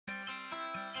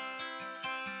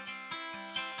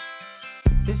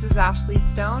This is Ashley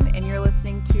Stone, and you're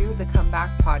listening to the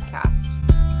Comeback Podcast.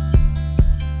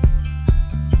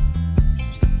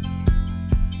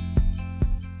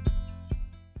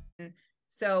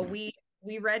 So we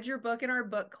read your book in our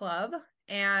book club,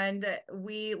 and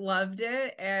we loved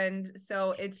it. And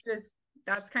so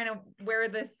that's kind of where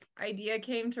this idea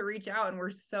came to reach out, and we're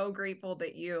so grateful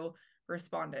that you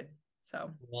responded.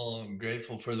 So, well, I'm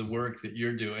grateful for the work that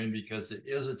you're doing because it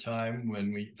is a time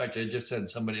when in fact, I just had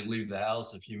somebody leave the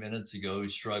house a few minutes ago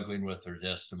who's struggling with their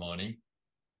testimony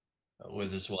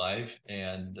with his wife.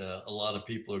 And a lot of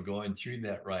people are going through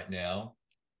that right now.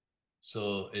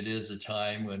 So it is a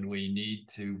time when we need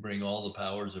to bring all the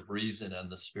powers of reason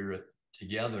and the spirit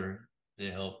together to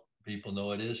help people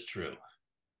know it is true.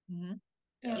 mm-hmm.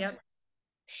 Yeah. Yep.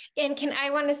 And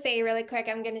I want to say really quick,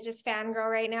 I'm going to just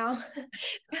fangirl right now.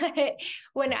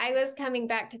 When I was coming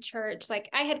back to church, like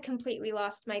I had completely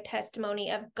lost my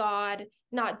testimony of God,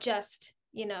 not just,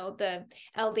 the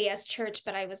LDS church,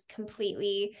 but I was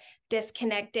completely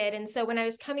disconnected. And so when I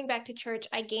was coming back to church,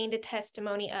 I gained a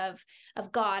testimony of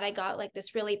God. I got like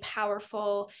this really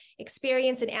powerful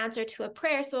experience and answer to a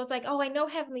prayer. So I was like, oh, I know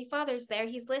Heavenly Father's there.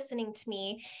 He's listening to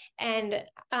me. And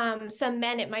some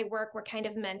men at my work were kind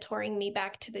of mentoring me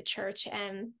back to the church.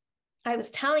 And I was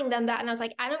telling them that, and I was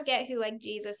like, I don't get who like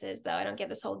Jesus is, though. I don't get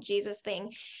this whole Jesus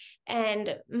thing.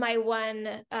 And my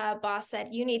one boss said,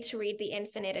 you need to read the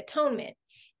Infinite Atonement.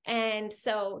 And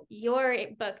so your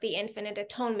book, The Infinite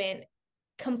Atonement,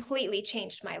 completely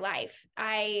changed my life.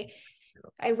 I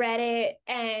read it,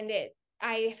 and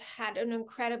I had an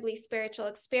incredibly spiritual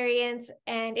experience.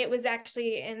 And it was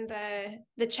actually in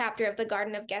the chapter of the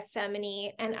Garden of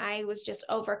Gethsemane. And I was just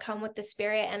overcome with the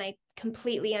Spirit, and I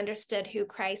completely understood who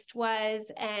Christ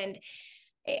was. And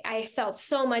I felt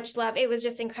so much love. It was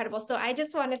just incredible. So I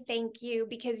just want to thank you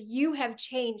because you have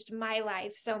changed my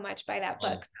life so much by that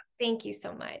book. So thank you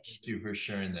so much. Thank you for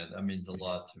sharing that. That means a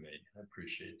lot to me. I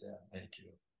appreciate that. Thank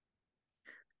you.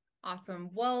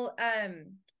 Awesome. Well,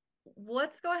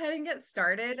 let's go ahead and get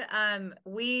started.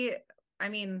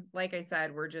 Like I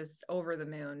said, we're just over the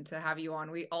moon to have you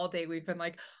on. All day we've been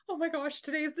like, oh my gosh,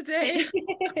 today's the day.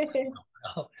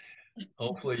 Well,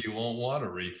 hopefully you won't want a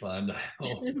refund. I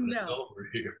hope it's over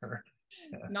here.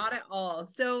 Not at all.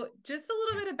 So just a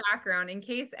little bit of background in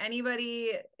case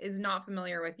anybody is not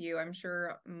familiar with you. I'm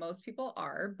sure most people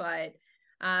are, but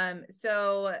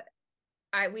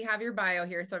we have your bio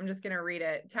here, so I'm just going to read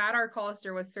it. Tad R.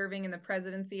 Callister was serving in the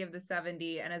presidency of the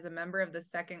 70 and as a member of the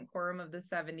second quorum of the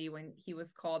 70 when he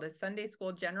was called as Sunday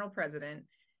School General President.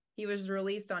 He was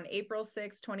released on April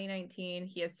 6, 2019.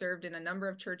 He has served in a number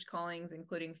of church callings,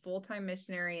 including full-time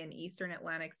missionary in Eastern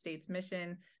Atlantic States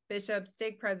Mission, bishop,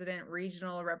 stake president,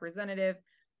 regional representative,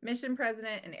 mission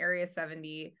president, and Area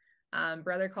 70.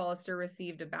 Brother Callister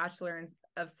received a Bachelor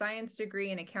of Science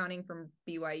degree in accounting from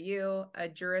BYU, a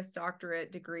Juris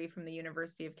Doctorate degree from the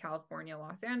University of California,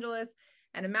 Los Angeles,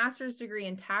 and a master's degree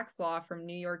in tax law from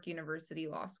New York University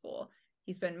Law School.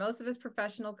 He spent most of his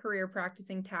professional career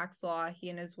practicing tax law.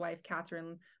 He and his wife,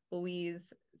 Catherine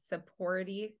Louise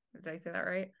Saporiti, did I say that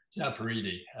right?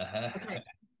 Saporiti. Okay.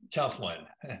 Tough one.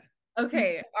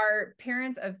 Okay, are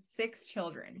parents of 6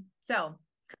 children. So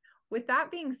with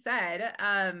that being said,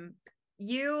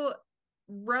 you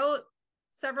wrote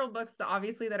several books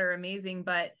that are amazing,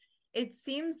 but it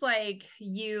seems like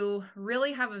you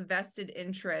really have a vested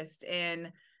interest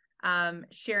in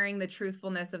sharing the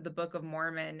truthfulness of the Book of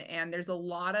Mormon. And there's a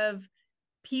lot of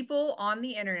people on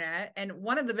the internet, and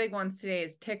one of the big ones today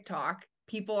is TikTok,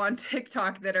 people on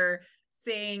TikTok that are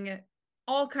saying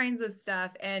all kinds of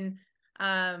stuff. And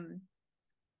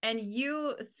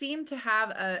you seem to have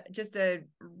a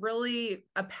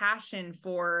passion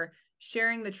for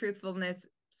sharing the truthfulness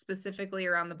specifically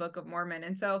around the Book of Mormon.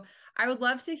 And so I would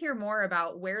love to hear more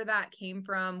about where that came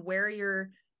from, where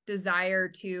your desire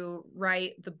to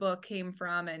write the book came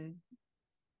from, and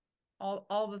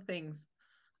all the things.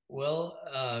 Well,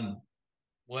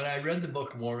 when I read the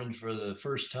Book of Mormon for the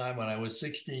first time when I was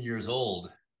 16 years old,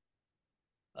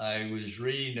 I was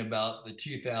reading about the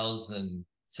 2,000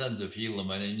 sons of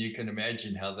Helaman, and you can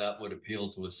imagine how that would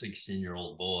appeal to a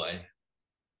 16-year-old boy.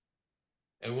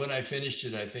 And when I finished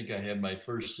it, I think I had my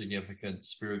first significant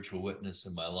spiritual witness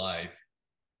in my life.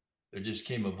 There just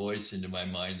came a voice into my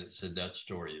mind that said, that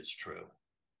story is true.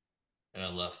 And I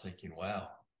left thinking, wow,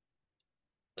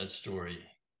 that story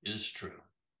is true.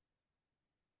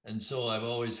 And so I've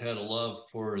always had a love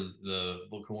for the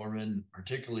Book of Mormon,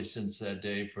 particularly since that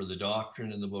day, for the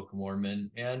doctrine in the Book of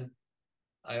Mormon. And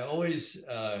I always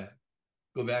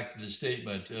go back to the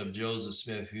statement of Joseph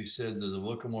Smith, who said that the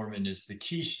Book of Mormon is the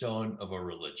keystone of our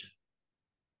religion.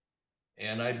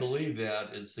 And I believe that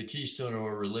it's the keystone of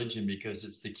our religion because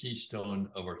it's the keystone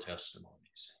of our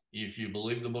testimonies. If you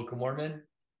believe the Book of Mormon,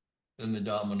 then the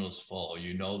dominoes fall.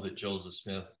 You know that Joseph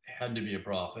Smith had to be a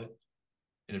prophet.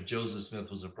 And if Joseph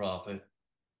Smith was a prophet,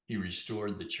 he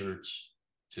restored the church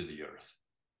to the earth.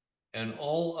 And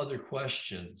all other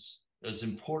questions, as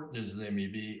important as they may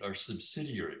be, are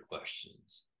subsidiary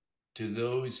questions to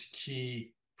those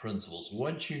key principles.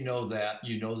 Once you know that,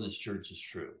 you know this church is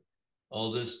true.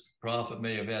 Oh, this prophet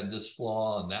may have had this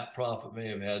flaw, and that prophet may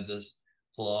have had this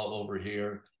flaw over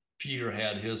here. Peter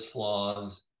had his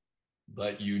flaws,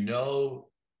 but you know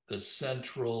the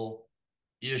central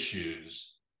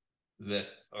issues that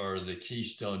are the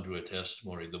keystone to a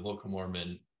testimony. The Book of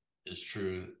Mormon is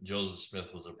true. Joseph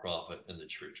Smith was a prophet, and the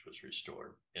church was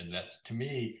restored. And that's, to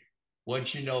me,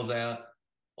 once you know that,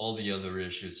 all the other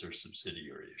issues are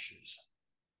subsidiary issues.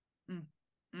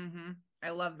 Mm-hmm. I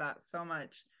love that so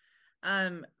much.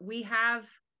 We have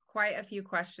quite a few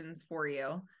questions for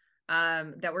you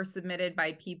that were submitted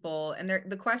by people, and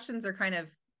the questions are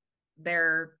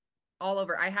they're all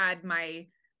over. I had my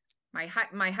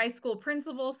high school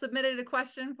principal submitted a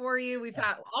question for you. We've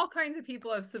had all kinds of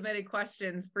people have submitted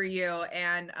questions for you,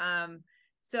 and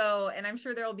and I'm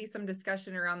sure there will be some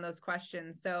discussion around those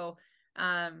questions. So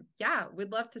yeah,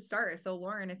 we'd love to start. So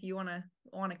Lauren, if you want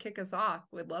to kick us off,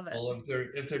 we'd love it. Well,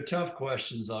 if they're tough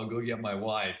questions, I'll go get my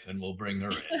wife and we'll bring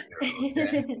her in here.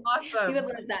 Okay? Awesome. We would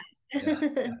love that.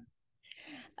 Yeah.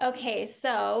 Okay,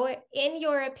 so in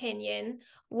your opinion,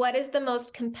 what is the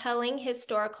most compelling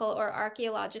historical or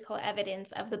archaeological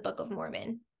evidence of the Book of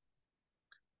Mormon?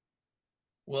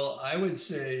 Well, I would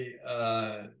say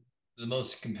the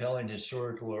most compelling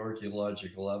historical or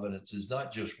archaeological evidence is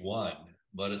not just one,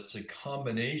 but it's a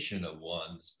combination of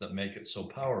ones that make it so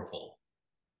powerful.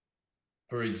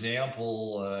 For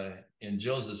example, in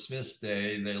Joseph Smith's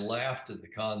day, they laughed at the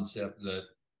concept that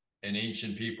an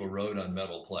ancient people wrote on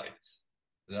metal plates.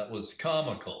 That was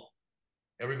comical.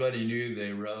 Everybody knew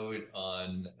they wrote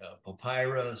on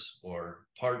papyrus or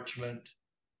parchment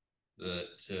that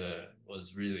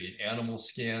was really animal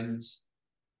skins.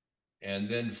 And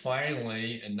then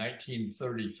finally, in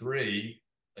 1933,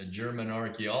 a German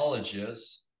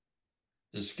archaeologist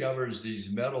discovers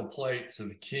these metal plates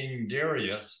of King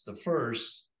Darius the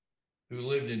First, who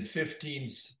lived in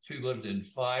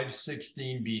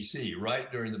 516 BC,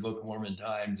 right during the Book of Mormon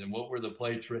times. And what were the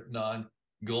plates written on?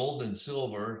 Gold and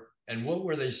silver. And what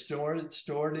were they stored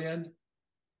in?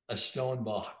 A stone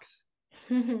box.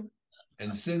 And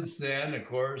since then, of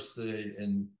course,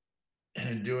 in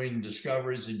doing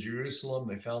discoveries in Jerusalem,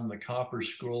 they found the copper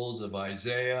scrolls of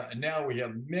Isaiah. And now we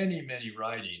have many, many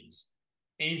writings,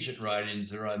 ancient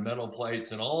writings that are on metal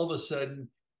plates. And all of a sudden,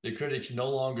 the critics no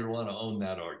longer want to own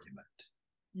that argument.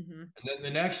 Mm-hmm. And then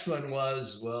the next one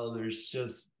was, well, there's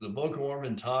just the Book of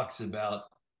Mormon talks about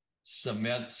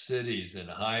cement cities and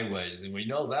highways. And we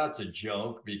know that's a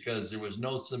joke because there was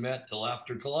no cement till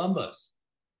after Columbus.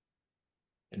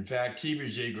 In fact, Heber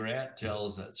J. Grant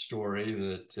tells that story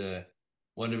that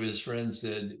one of his friends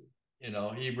said, you know,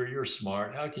 Heber, you're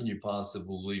smart. How can you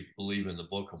possibly believe in the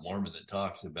Book of Mormon that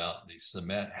talks about these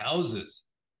cement houses?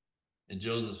 And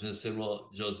Joseph Smith said,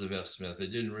 well, Joseph F. Smith, it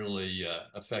didn't really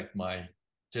affect my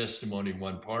testimony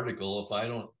one particle. If I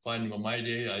don't find them in my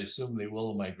day, I assume they will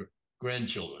in my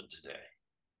grandchildren today.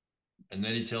 And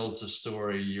then he tells the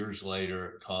story years later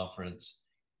at a conference.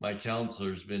 My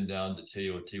counselor's been down to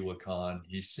Teotihuacan.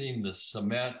 He's seen the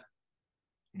cement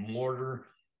mortar,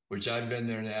 which I've been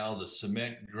there now, the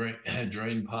cement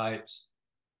drain pipes,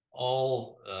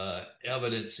 all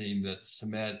evidencing that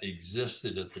cement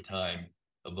existed at the time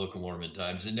of Book of Mormon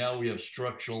times. And now we have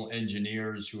structural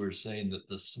engineers who are saying that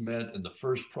the cement in the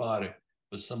first product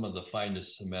was some of the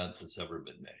finest cement that's ever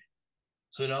been made.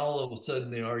 So now all of a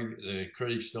sudden the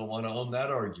critics don't want to own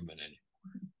that argument anymore.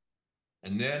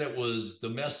 And then it was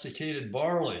domesticated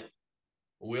barley.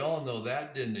 We all know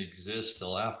that didn't exist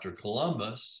till after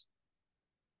Columbus.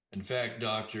 In fact,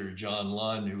 Dr. John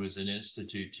Lund, who was an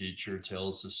institute teacher,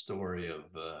 tells the story of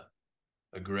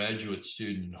a graduate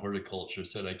student in horticulture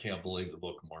said, I can't believe the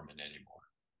Book of Mormon anymore.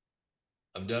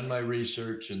 I've done my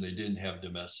research and they didn't have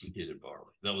domesticated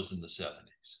barley. That was in the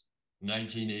 70s. In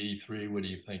 1983, what do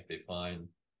you think they find?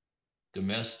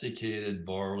 Domesticated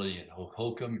barley in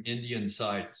Hohokam Indian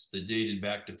sites that dated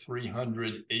back to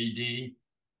 300 AD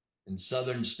in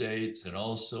southern states and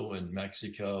also in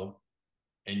Mexico.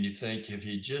 And you think if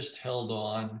he just held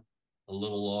on a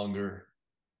little longer,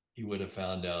 he would have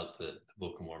found out that the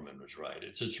Book of Mormon was right.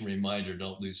 It's just a reminder,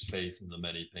 don't lose faith in the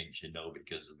many things you know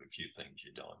because of a few things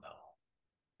you don't know.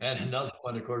 And another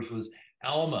one, of course, was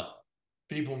Alma.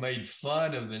 people made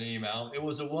fun of the name Alma. It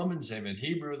was a woman's name. In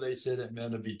Hebrew, they said it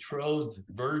meant a betrothed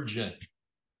virgin.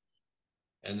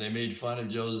 And they made fun of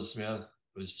Joseph Smith.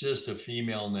 It was just a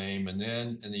female name. And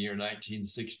then in the year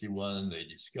 1961, they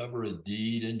discover a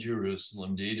deed in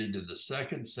Jerusalem dated to the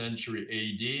 2nd century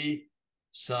AD,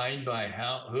 signed by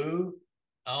who?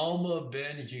 Alma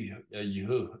ben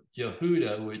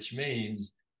Yehuda, which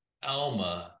means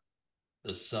Alma,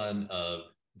 the son of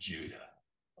Judah.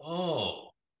 Oh,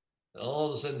 all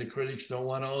of a sudden the critics don't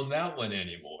want to own that one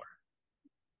anymore.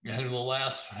 And the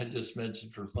last one I just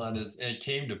mentioned for fun is, and it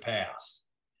came to pass.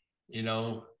 You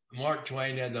know, Mark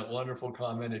Twain had that wonderful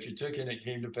comment, if you took in it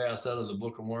came to pass out of the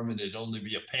Book of Mormon, it'd only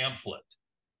be a pamphlet.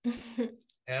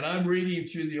 And I'm reading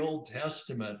through the Old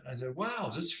Testament. I said,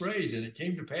 wow, this phrase, and it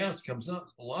came to pass, comes up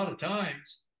a lot of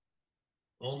times.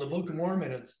 Well, in the Book of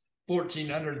Mormon, it's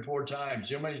 1,404 times.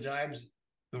 You know how many times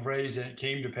the phrase, and it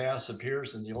came to pass,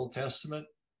 appears in the Old Testament?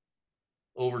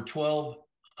 Over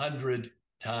 1,200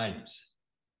 times.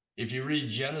 If you read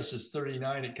Genesis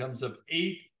 39, it comes up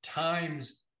 8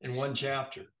 times in one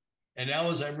chapter. And now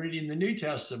as I'm reading the New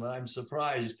Testament, I'm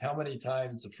surprised how many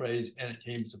times the phrase, and it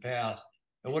came to pass.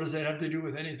 And what does that have to do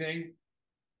with anything?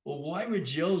 Well, why would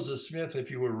Joseph Smith,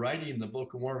 if you were writing the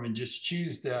Book of Mormon, just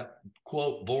choose that,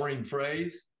 quote, boring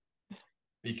phrase?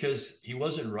 Because he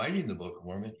wasn't writing the Book of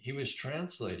Mormon, he was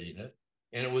translating it.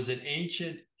 And it was an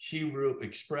ancient Hebrew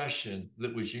expression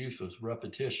that was used with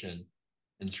repetition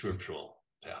in scriptural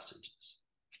passages.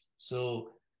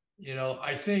 So, you know,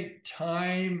 I think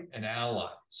Time and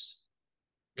Allies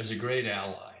is a great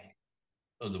ally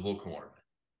of the Book of Mormon.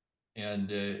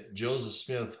 And Joseph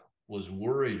Smith was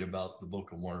worried about the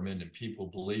Book of Mormon and people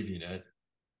believing it.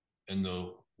 And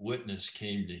the witness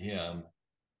came to him.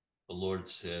 The Lord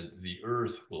said, the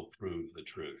earth will prove the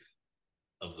truth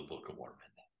of the Book of Mormon.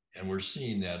 And we're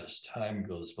seeing that as time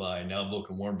goes by. Now, Book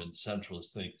of Mormon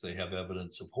centralists think they have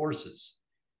evidence of horses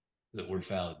that were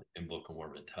found in Book of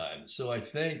Mormon times. So I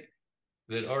think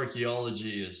that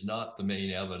archaeology is not the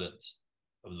main evidence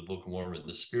of the Book of Mormon.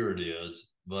 The spirit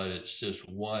is, but it's just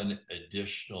one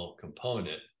additional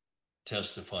component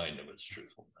testifying of its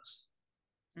truthfulness.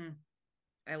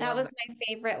 That was my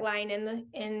favorite line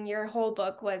in your whole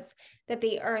book, was that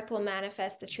the earth will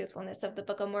manifest the truthfulness of the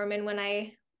Book of Mormon. When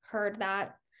I heard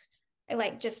that, I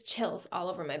like just chills all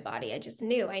over my body.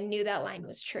 I knew that line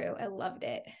was true. I loved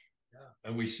it. Yeah,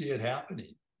 and we see it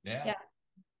happening now. Yeah.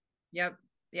 Yep.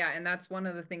 Yeah, and that's one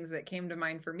of the things that came to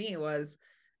mind for me was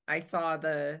I saw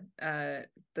the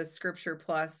Scripture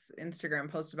Plus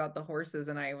Instagram post about the horses,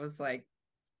 and I was like,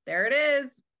 there it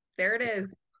is. There it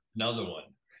is. Another one.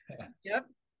 Yep.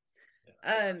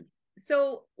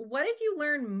 So what did you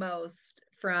learn most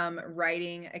from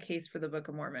writing a case for the Book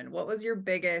of Mormon? What was your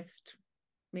biggest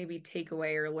maybe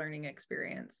takeaway or learning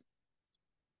experience?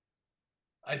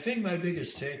 I think my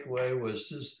biggest takeaway was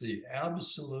just the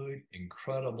absolute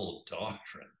incredible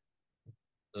doctrine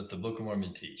that the Book of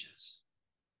Mormon teaches.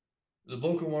 The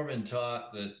Book of Mormon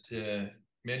taught that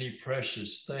many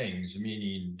precious things,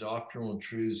 meaning doctrinal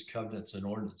truths, covenants, and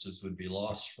ordinances, would be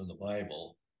lost from the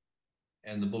Bible,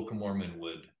 and the Book of Mormon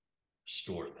would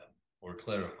store them or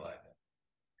clarify them.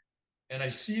 And I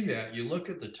see that. You look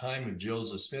at the time of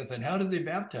Joseph Smith, and how did they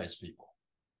baptize people?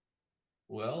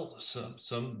 Well,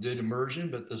 some did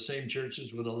immersion, but the same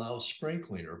churches would allow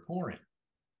sprinkling or pouring.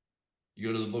 You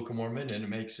go to the Book of Mormon, and it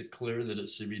makes it clear that it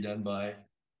should be done by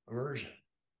immersion.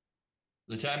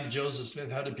 The time of Joseph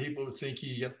Smith, how did people think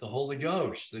you get the Holy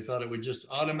Ghost? They thought it would just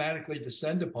automatically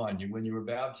descend upon you when you were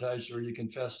baptized or you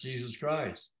confessed Jesus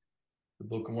Christ. The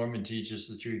Book of Mormon teaches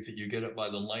the truth that you get it by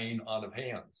the laying on of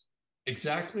hands,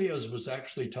 exactly as was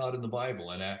actually taught in the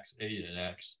Bible in Acts 8 and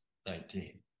Acts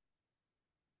 19.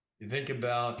 You think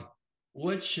about,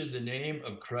 what should the name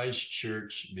of Christ's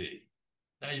church be?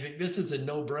 Now you think this is a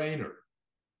no-brainer.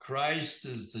 Christ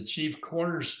is the chief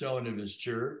cornerstone of his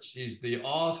church. He's the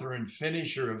author and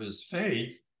finisher of his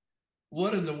faith.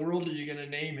 What in the world are you going to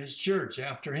name his church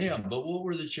after him? But what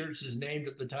were the churches named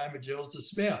at the time of Joseph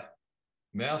Smith?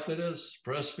 Methodists,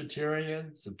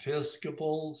 Presbyterians,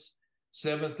 Episcopals,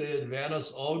 Seventh-day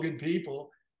Adventists, all good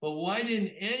people. But why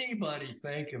didn't anybody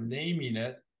think of naming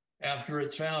it after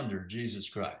its founder, Jesus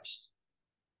Christ?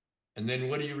 And then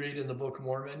what do you read in the Book of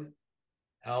Mormon?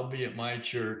 Howbeit my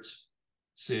church,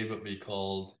 save it be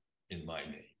called in my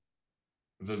name.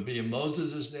 If it be in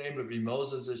Moses' name, it be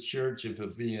Moses' church. If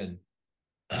it be in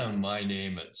my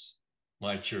name, it's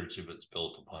my church, if it's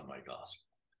built upon my gospel.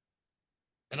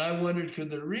 And I wondered, could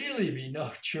there really be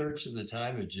no church in the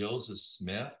time of Joseph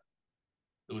Smith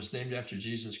that was named after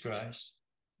Jesus Christ?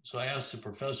 So I asked a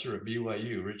professor at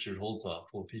BYU, Richard Holthoff,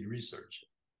 well, if he'd research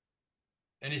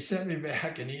it. And he sent me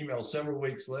back an email several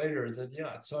weeks later that,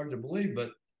 yeah, it's hard to believe,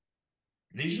 but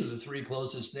these are the three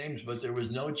closest names, but there was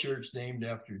no church named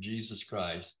after Jesus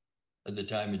Christ at the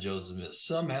time of Joseph Smith.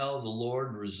 Somehow the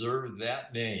Lord reserved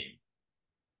that name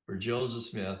for Joseph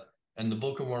Smith, and the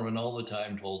Book of Mormon all the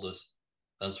time told us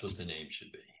that's what the name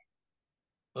should be.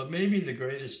 But maybe the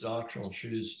greatest doctrinal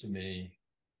truths to me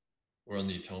were on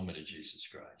the atonement of Jesus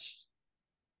Christ.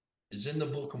 It's in the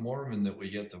Book of Mormon that we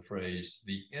get the phrase,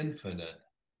 the Infinite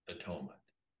Atonement.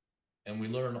 And we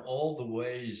learn all the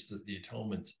ways that the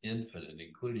atonement's infinite,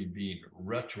 including being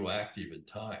retroactive in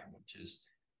time, which is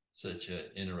such an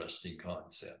interesting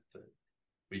concept, that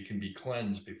we can be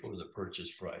cleansed before the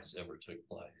purchase price ever took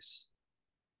place.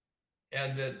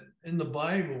 And that in the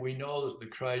Bible, we know that the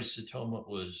Christ's atonement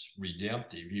was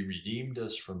redemptive. He redeemed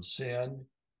us from sin.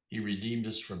 He redeemed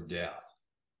us from death.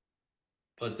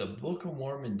 But the Book of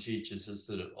Mormon teaches us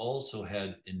that it also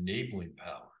had enabling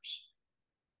powers,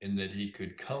 in that he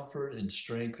could comfort and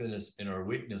strengthen us in our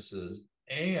weaknesses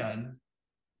and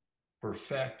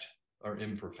perfect our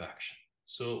imperfection.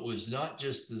 So it was not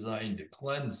just designed to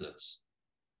cleanse us,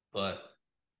 but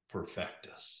perfect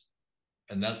us.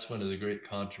 And that's one of the great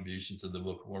contributions of the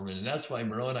Book of Mormon. And that's why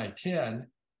Moroni 10,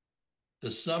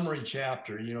 the summary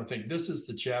chapter, think this is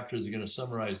the chapter that's going to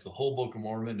summarize the whole Book of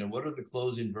Mormon. And what are the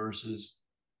closing verses?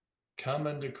 Come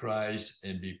unto Christ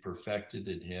and be perfected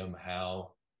in him.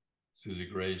 How? Through the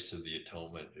grace of the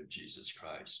atonement of Jesus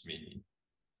Christ, meaning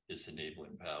his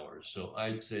enabling power. So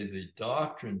I'd say the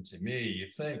doctrine to me, you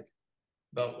think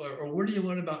about, or where do you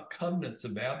learn about covenants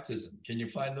of baptism? Can you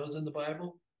find those in the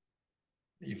Bible?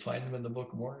 You find them in the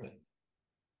Book of Mormon.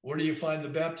 Where do you find the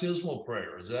baptismal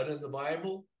prayer? Is that in the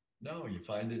Bible? No, you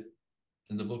find it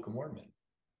in the Book of Mormon.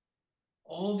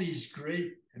 All these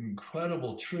great,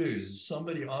 incredible truths.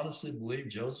 Somebody honestly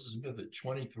believed Joseph Smith at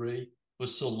 23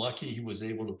 was so lucky he was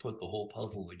able to put the whole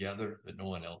puzzle together that no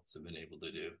one else had been able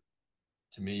to do.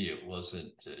 To me, it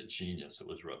wasn't genius, it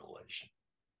was revelation.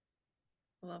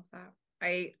 I love that.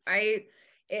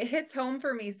 It hits home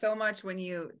for me so much when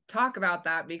you talk about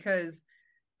that, because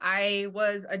I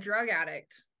was a drug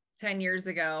addict 10 years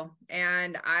ago,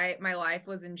 and my life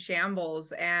was in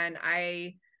shambles, and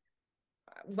I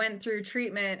went through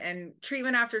treatment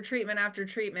after treatment after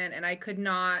treatment, and I could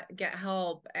not get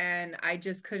help, and I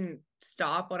just couldn't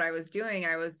stop what I was doing.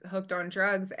 I was hooked on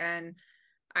drugs, and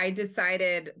I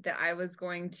decided that I was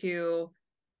going to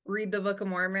read the Book of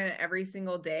Mormon every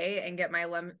single day and get my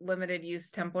limited use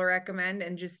temple recommend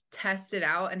and just test it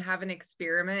out and have an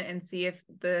experiment and see if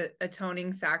the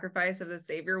atoning sacrifice of the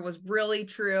Savior was really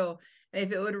true and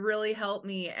if it would really help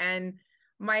me. And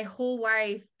my whole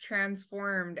life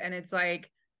transformed, and it's like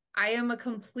I am a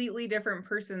completely different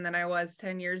person than I was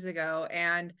 10 years ago.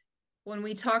 And when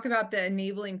we talk about the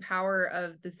enabling power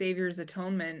of the Savior's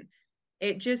atonement,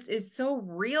 it just is so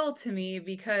real to me,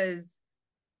 because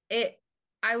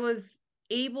I was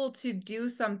able to do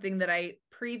something that I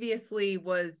previously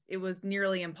it was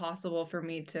nearly impossible for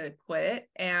me to quit.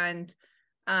 And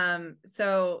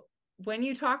so when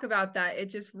you talk about that, it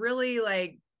just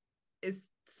really is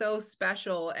so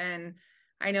special. And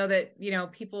I know that,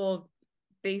 people,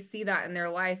 they see that in their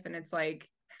life, and it's like,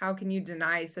 how can you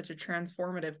deny such a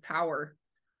transformative power?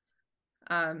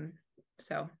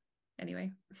 So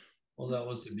anyway. Well, that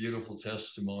was a beautiful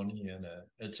testimony, and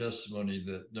a testimony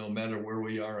that no matter where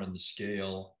we are on the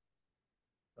scale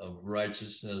of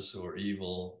righteousness or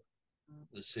evil,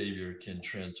 the Savior can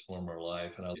transform our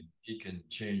life, and he can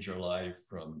change our life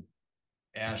from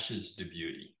ashes to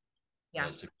beauty. Yeah.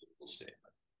 That's a beautiful statement.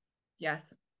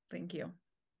 Yes. Thank you.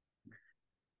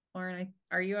 Lauren,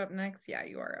 are you up next? Yeah,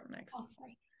 you are up next. Oh,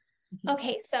 sorry.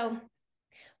 Okay, so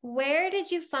where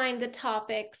did you find the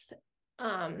topics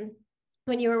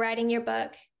when you were writing your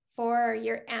book for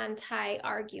your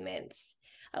anti-arguments?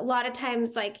 A lot of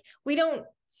times, we don't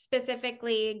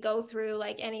specifically go through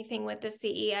anything with the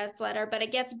CES letter, but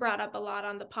it gets brought up a lot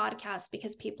on the podcast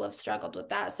because people have struggled with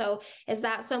that. So is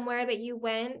that somewhere that you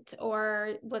went,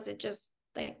 or was it just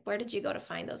where did you go to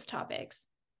find those topics?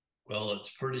 Well,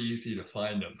 it's pretty easy to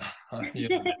find them on the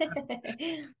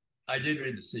internet. I did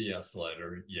read the CS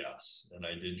letter, yes, and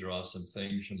I did draw some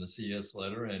things from the CS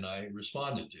letter, and I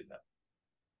responded to them.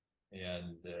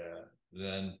 And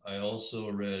then I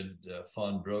also read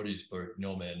Fawn Brody's book,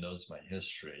 No Man Knows My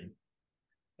History.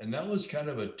 And that was kind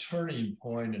of a turning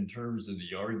point in terms of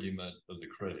the argument of the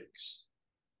critics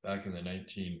back in the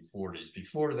 1940s.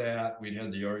 Before that, we'd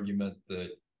had the argument that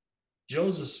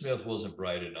Joseph Smith wasn't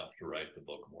bright enough to write the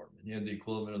Book of Mormon. He had the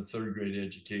equivalent of third grade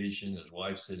education. His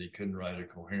wife said he couldn't write a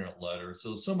coherent letter,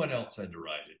 so someone else had to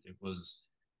write it. It was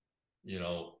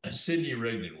Sidney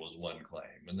Rigdon was one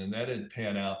claim, and then that didn't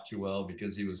pan out too well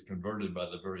because he was converted by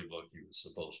the very book he was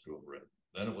supposed to have written.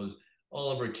 Then it was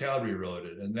Oliver Cowdery wrote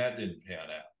it, and that didn't pan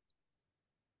out.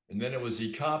 And then it was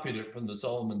he copied it from the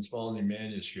Solomon Spalding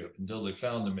manuscript until they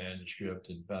found the manuscript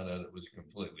and found out it was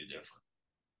completely different.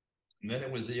 And then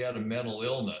it was he had a mental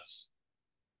illness,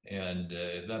 and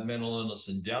that mental illness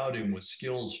endowed him with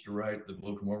skills to write the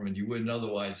Book of Mormon you wouldn't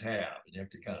otherwise have. And you have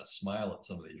to kind of smile at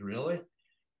some of these, really?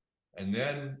 And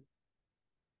then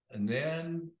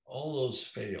all those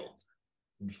failed.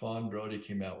 And Fawn Brody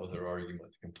came out with her argument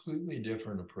with a completely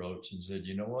different approach and said,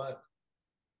 you know what?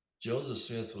 Joseph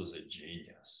Smith was a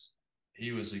genius.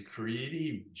 He was a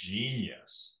creative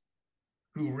genius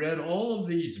who read all of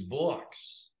these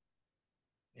books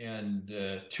and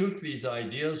took these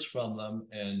ideas from them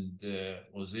and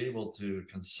was able to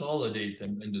consolidate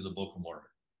them into the Book of Mormon.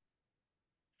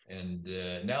 And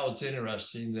now it's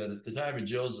interesting that at the time of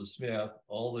Joseph Smith,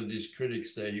 all of these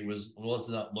critics say he was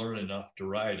not learned enough to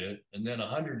write it. And then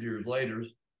 100 years later,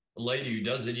 a lady who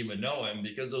doesn't even know him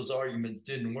because those arguments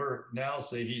didn't work now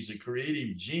say he's a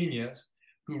creative genius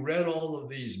who read all of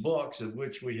these books, of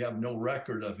which we have no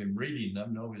record of him reading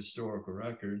them, no historical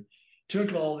record,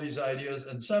 took all these ideas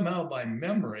and somehow by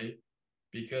memory,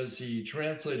 because he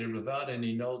translated without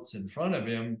any notes in front of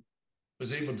him,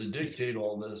 was able to dictate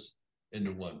all this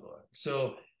into one book.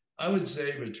 So I would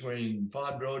say between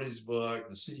Fawn Brody's book,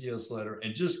 the CES letter,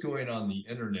 and just going on the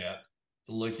internet,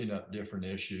 looking up different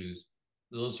issues,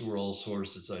 those were all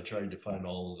sources. I tried to find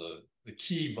all the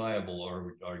key viable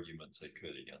arguments I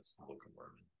could against the Book of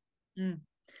Mormon.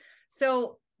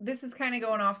 So this is kind of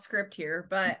going off script here,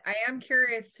 but I am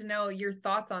curious to know your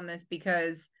thoughts on this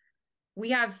because we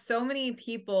have so many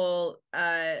people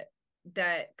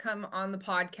that come on the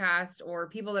podcast or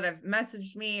people that have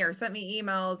messaged me or sent me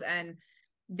emails and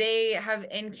they have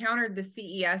encountered the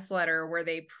CES letter where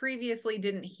they previously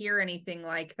didn't hear anything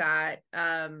like that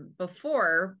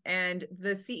before, and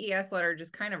the CES letter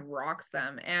just kind of rocks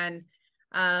them. And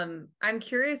I'm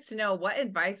curious to know, what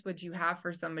advice would you have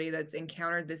for somebody that's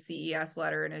encountered the CES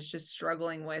letter and is just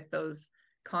struggling with those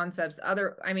concepts?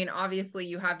 Obviously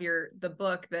you have the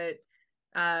book that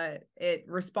it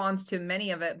responds to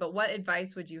many of it, but what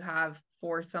advice would you have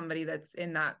for somebody that's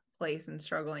in that place and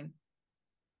struggling?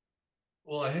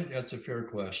 Well, I think that's a fair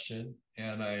question.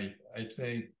 And I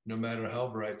think no matter how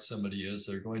bright somebody is,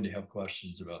 they're going to have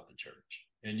questions about the church.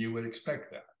 And you would expect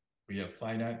that. We have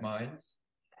finite minds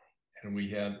and we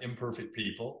have imperfect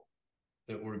people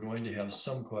that we're going to have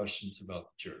some questions about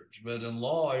the church. But in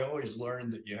law, I always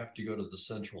learned that you have to go to the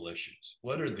central issues.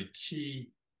 What are the key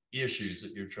issues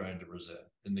that you're trying to present?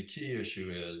 And the key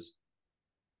issue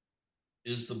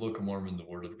is the Book of Mormon the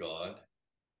Word of God?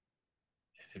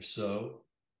 And if so,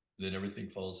 then everything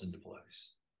falls into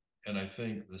place. And I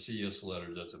think the CES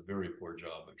letter does a very poor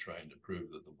job of trying to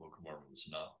prove that the Book of Mormon is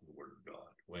not the Word of God.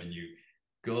 When you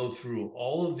go through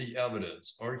all of the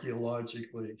evidence,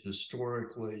 archaeologically,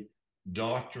 historically,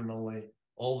 doctrinally,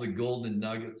 all the golden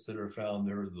nuggets that are found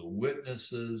there, the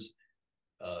witnesses,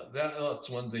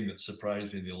 that's one thing that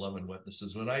surprised me, the 11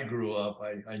 witnesses. When I grew up,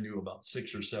 I knew about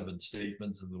 6 or 7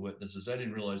 statements of the witnesses. I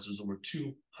didn't realize there's over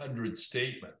 200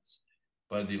 statements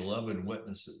by the 11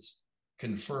 witnesses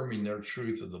confirming their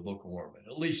truth of the Book of Mormon.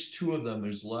 At least 2 of them,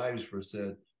 whose lives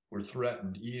were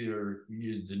threatened. Either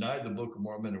you deny the Book of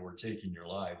Mormon or we're taking your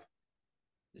life.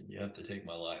 Then you have to take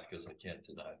my life because I can't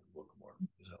deny the Book of Mormon.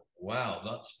 So, wow,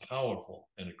 that's powerful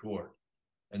in a court.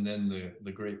 And then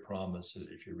the great promise that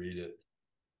if you read it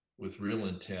with real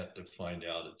intent to find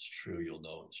out it's true, you'll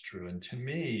know it's true. And to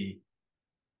me,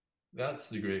 that's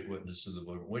the great witness of the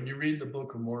book. When you read the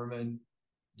Book of Mormon,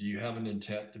 do you have an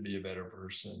intent to be a better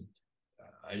person?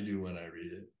 I do when I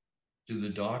read it. Do the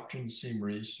doctrines seem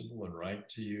reasonable and right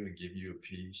to you and give you a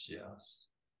peace? Yes.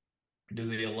 Do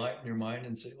they enlighten your mind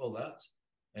and say, well, that's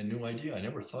a new idea. I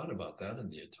never thought about that in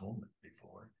the atonement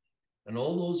before. And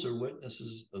all those are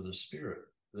witnesses of the Spirit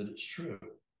that it's true.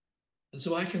 And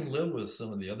so I can live with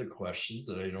some of the other questions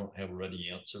that I don't have a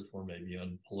ready answer for, maybe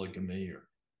on polygamy or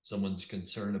someone's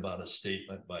concern about a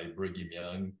statement by Brigham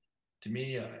Young. To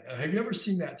me, have you ever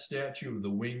seen that statue of the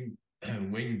winged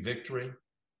Victory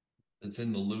that's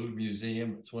in the Louvre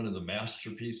Museum? It's one of the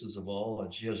masterpieces of all,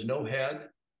 and she has no head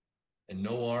and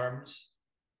no arms.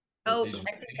 Oh, I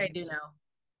think I do know.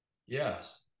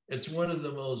 Yes, it's one of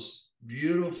the most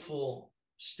beautiful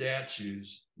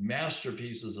statues,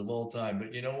 masterpieces of all time.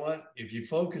 But you know what? If you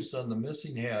focused on the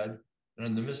missing head and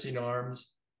on the missing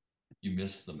arms, you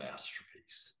miss the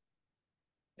masterpiece.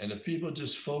 And if people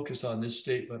just focus on this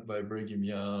statement by Brigham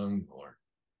Young or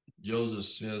Joseph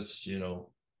Smith's,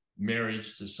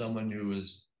 marriage to someone who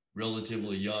is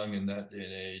relatively young in that day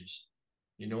and age,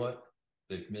 you know what?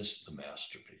 They've missed the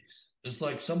masterpiece. It's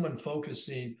like someone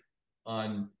focusing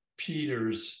on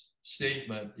Peter's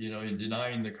statement, in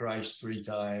denying the Christ 3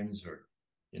 times, or,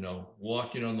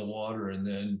 walking on the water and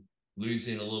then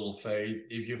losing a little faith.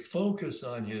 If you focus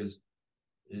on his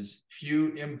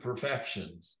few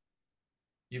imperfections,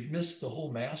 you've missed the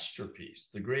whole masterpiece,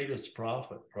 the greatest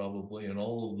prophet probably in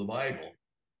all of the Bible.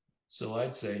 So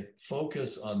I'd say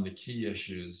focus on the key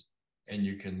issues and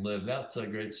you can live. That's a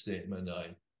great statement.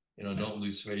 Don't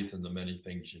lose faith in the many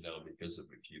things you know because of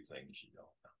a few things you don't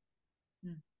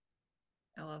know.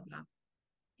 I love that.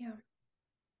 Yeah.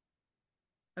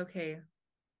 Okay.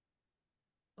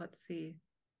 Let's see.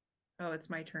 Oh, it's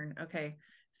my turn. Okay.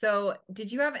 So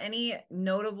did you have any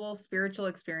notable spiritual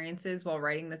experiences while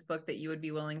writing this book that you would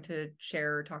be willing to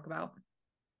share or talk about?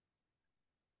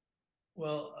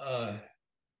 Well, I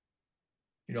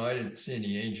didn't see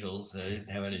any angels. I didn't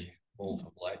have any bolt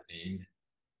of lightning.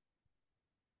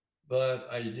 But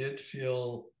I did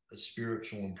feel a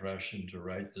spiritual impression to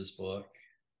write this book.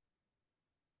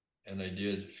 And I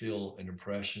did feel an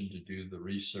impression to do the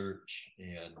research.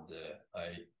 And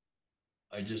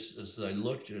I just, as I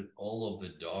looked at all of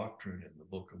the doctrine in the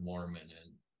Book of Mormon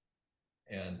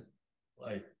and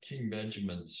like King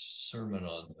Benjamin's sermon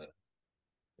on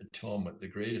the atonement, the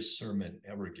greatest sermon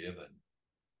ever given,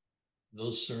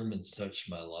 those sermons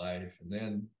touched my life. And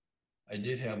then I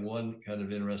did have one kind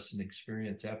of interesting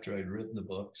experience after I'd written the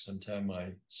book. Sometime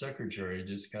my secretary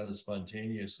just kind of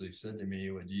spontaneously said to me,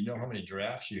 well, do you know how many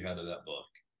drafts you had of that book?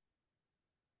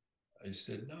 I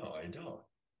said, no, I don't.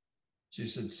 She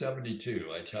said 72.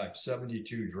 I typed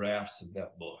 72 drafts of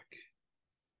that book.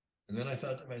 And then I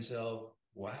thought to myself,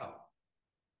 wow,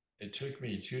 it took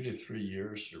me 2 to 3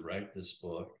 years to write this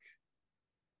book.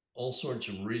 All sorts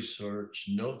of research,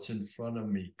 notes in front of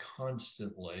me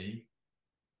constantly.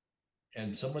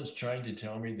 And someone's trying to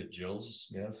tell me that Joseph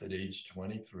Smith at age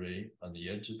 23 on the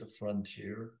edge of the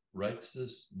frontier writes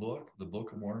this book, the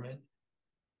Book of Mormon,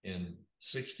 in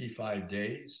 65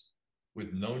 days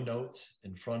with no notes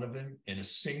in front of him in a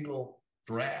single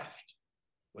draft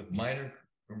with minor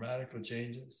grammatical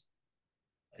changes.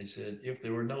 I said, if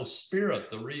there were no spirit,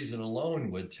 the reason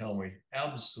alone would tell me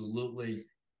absolutely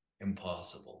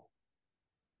impossible.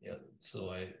 Yeah,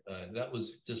 so that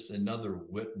was just another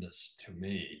witness to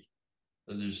me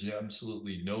that there's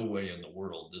absolutely no way in the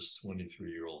world this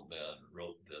 23-year-old man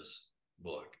wrote this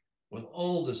book with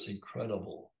all this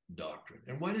incredible doctrine.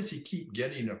 And why does he keep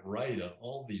getting it right on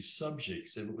all these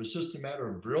subjects? If it was just a matter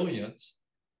of brilliance,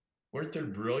 weren't there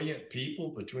brilliant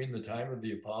people between the time of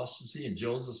the apostasy and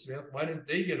Joseph Smith? Why didn't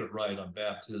they get it right on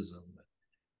baptism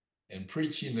and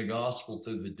preaching the gospel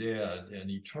to the dead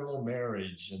and eternal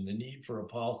marriage and the need for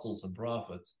apostles and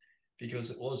prophets?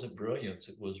 Because it wasn't brilliance,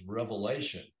 it was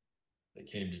revelation that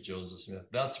came to Joseph Smith.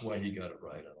 That's why he got it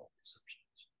right on all these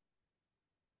subjects.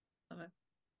 Okay.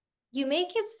 You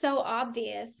make it so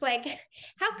obvious. Like,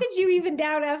 how could you even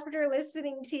doubt after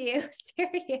listening to you?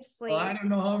 Seriously. Well, I don't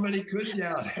know how many could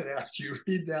doubt it after you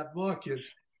read that book.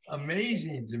 It's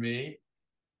amazing to me,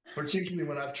 particularly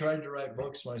when I've tried to write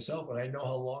books myself and I know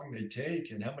how long they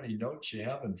take and how many notes you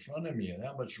have in front of me and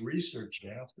how much research you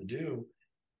have to do.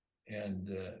 And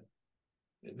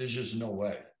there's just no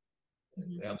way.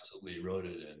 Mm-hmm. Absolutely wrote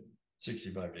it in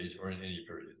 65 days or in any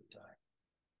period of time.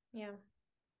 Yeah.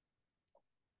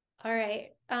 All right.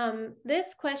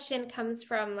 This question comes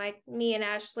from like me and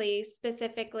Ashley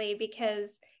specifically,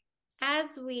 because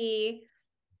as we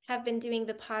have been doing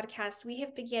the podcast, we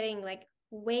have been getting like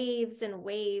waves and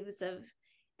waves of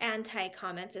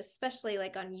anti-comments, especially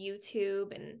like on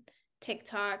YouTube and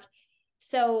TikTok.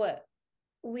 So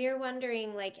we're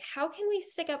wondering, like, how can we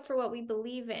stick up for what we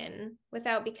believe in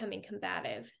without becoming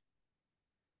combative?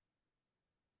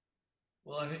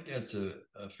 Well, I think that's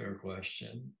a fair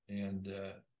question. And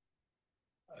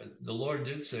the Lord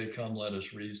did say, come, let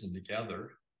us reason together.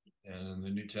 And in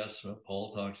the New Testament,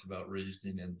 Paul talks about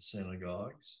reasoning in the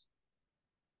synagogues.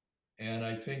 And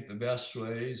I think the best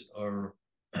ways are,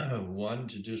 one,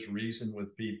 to just reason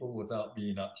with people without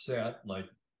being upset, like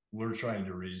we're trying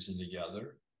to reason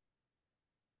together.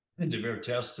 And to bear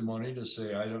testimony, to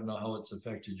say, I don't know how it's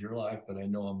affected your life, but I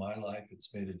know in my life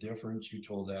it's made a difference. You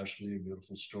told Ashley a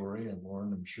beautiful story, and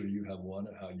Lauren, I'm sure you have one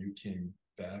of how you came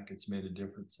back. It's made a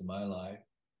difference in my life.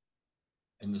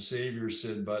 And the Savior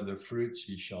said, by their fruits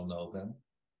ye shall know them.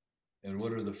 And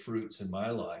what are the fruits in my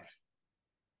life?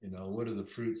 What are the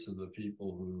fruits of the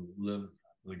people who live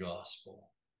the gospel?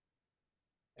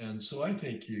 And so I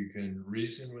think you can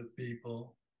reason with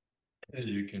people.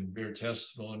 You can bear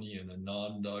testimony in a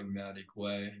non-dogmatic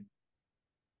way.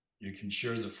 You can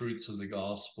share the fruits of the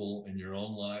gospel in your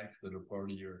own life that are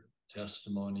part of your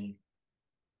testimony.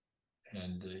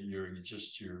 And your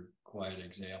quiet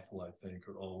example, I think,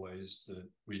 are always that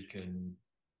we can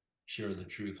share the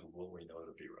truth of what we know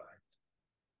to be right.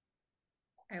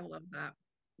 I love that.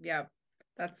 Yeah,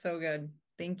 that's so good.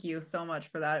 Thank you so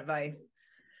much for that advice.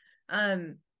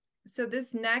 So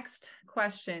this next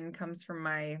question comes from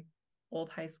my old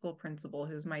high school principal,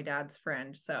 who's my dad's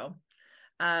friend. So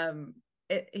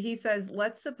he says,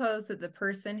 let's suppose that the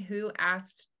person who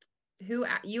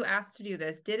you asked to do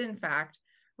this did in fact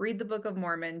read the Book of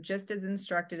Mormon just as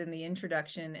instructed in the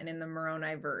introduction and in the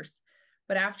Moroni verse.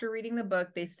 But after reading the book,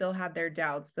 they still had their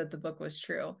doubts that the book was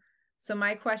true. So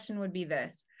my question would be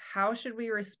this: how should we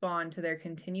respond to their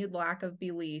continued lack of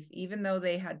belief, even though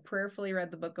they had prayerfully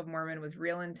read the Book of Mormon with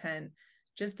real intent,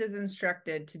 just as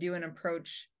instructed to do in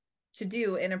approach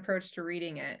to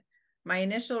reading it? My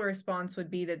initial response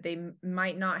would be that they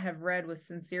might not have read with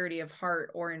sincerity of heart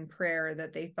or in prayer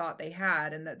that they thought they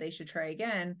had, and that they should try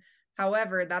again.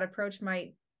 However, that approach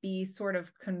might be sort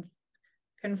of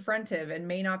confrontive and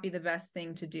may not be the best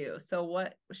thing to do. So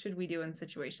what should we do in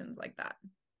situations like that?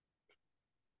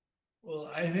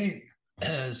 Well, I think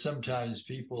sometimes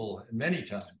people, many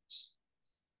times,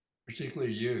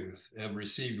 particularly youth, have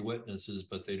received witnesses,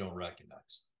 but they don't recognize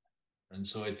them. And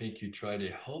so I think you try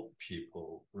to help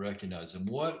people recognize them.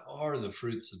 What are the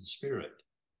fruits of the Spirit?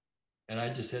 And I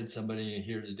just had somebody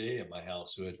here today at my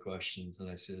house who had questions.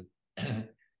 And I said,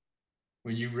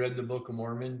 when you read the Book of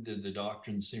Mormon, did the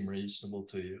doctrine seem reasonable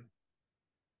to you?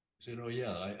 He said, oh,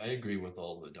 yeah, I agree with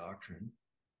all the doctrine.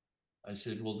 I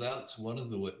said, well, that's one of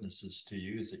the witnesses to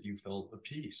you, is that you felt a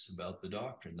peace about the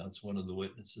doctrine. That's one of the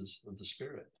witnesses of the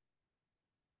Spirit.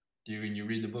 When you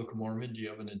read the Book of Mormon, do you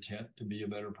have an intent to be a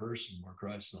better person, more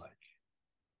Christ-like?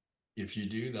 If you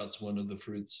do, that's one of the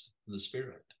fruits of the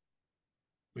Spirit.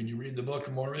 When you read the Book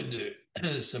of Mormon,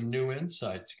 some new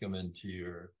insights come into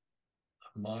your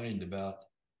mind about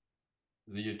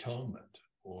the atonement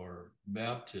or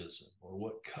baptism or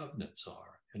what covenants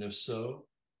are. And if so,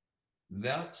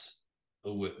 that's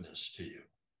a witness to you.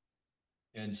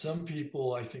 And some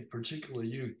people, I think particularly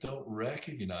youth, don't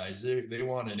recognize they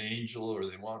want an angel or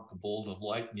they want the bolt of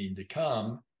lightning to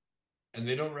come, and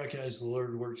they don't recognize the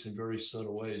Lord works in very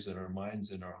subtle ways in our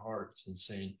minds and our hearts, and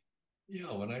saying,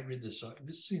 yeah, when I read this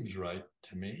seems right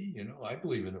to me. I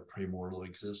believe in a premortal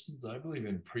existence. I believe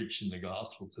in preaching the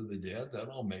gospel to the dead. That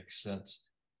all makes sense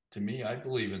to me. I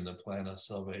believe in the plan of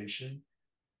salvation.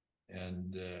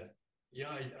 And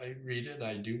I read it.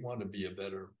 I do want to be a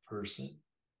better person.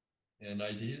 And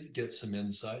I did get some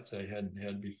insights I hadn't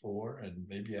had before. And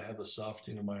maybe I have a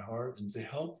softening in my heart. And to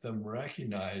help them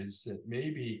recognize that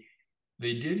maybe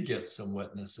they did get some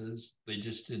witnesses, they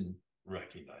just didn't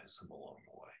recognize them along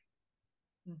the way.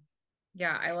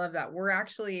 Yeah, I love that. We're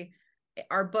actually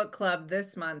our book club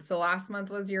this month. So last month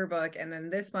was your book. And then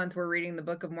this month we're reading the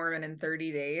Book of Mormon in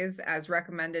 30 days as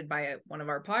recommended by one of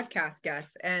our podcast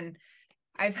guests. And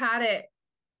I've had it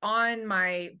on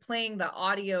playing the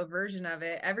audio version of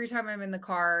it every time I'm in the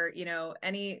car,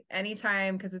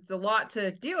 anytime, because it's a lot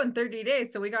to do in 30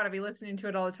 days. So we got to be listening to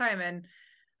it all the time. And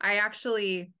I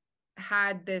actually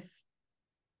had this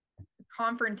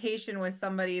confrontation with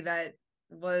somebody that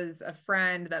was a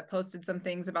friend that posted some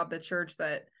things about the church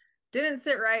that didn't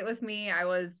sit right with me. I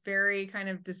was very kind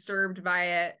of disturbed by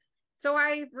it. So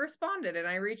I responded and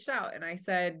I reached out and I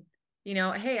said,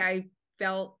 hey, I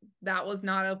felt that was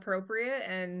not appropriate,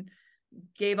 and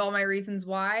gave all my reasons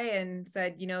why, and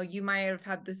said, you might have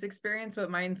had this experience,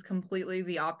 but mine's completely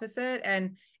the opposite.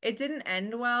 And it didn't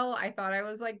end well. I thought I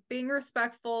was like being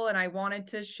respectful and I wanted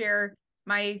to share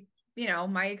my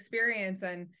experience,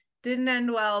 and didn't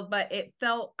end well, but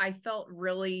I felt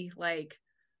really like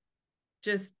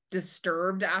just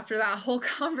disturbed after that whole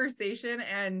conversation.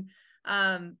 And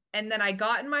then I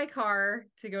got in my car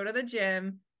to go to the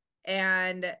gym,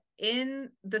 and in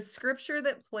the scripture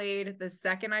that played the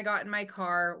second I got in my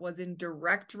car was in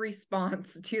direct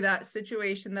response to that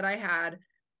situation that I had.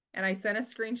 And I sent a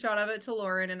screenshot of it to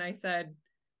Lauren, and I said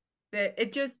that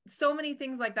it just, so many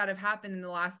things like that have happened in the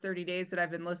last 30 days that I've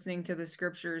been listening to the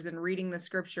scriptures and reading the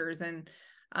scriptures. And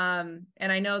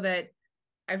I know that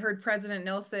I've heard President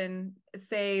Nelson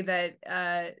say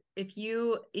that if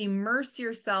you immerse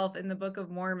yourself in the Book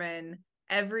of Mormon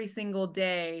every single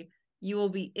day, you will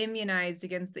be immunized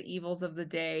against the evils of the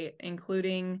day,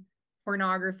 including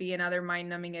pornography and other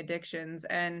mind-numbing addictions.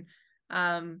 And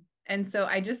so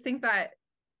I just think that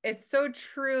it's so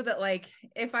true that, like,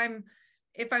 if I'm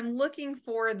looking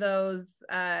for those,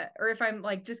 or if I'm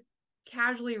like just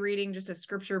casually reading just a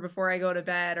scripture before I go to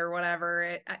bed or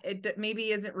whatever, it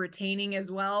maybe isn't retaining as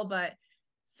well. But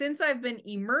since I've been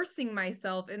immersing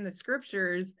myself in the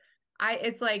scriptures,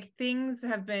 it's like things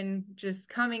have been just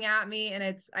coming at me,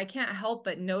 and I can't help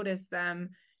but notice them.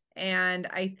 And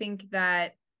I think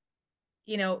that,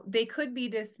 they could be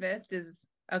dismissed as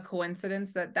a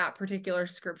coincidence that that particular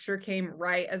scripture came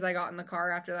right as I got in the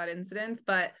car after that incident.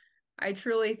 But I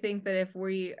truly think that if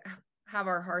we have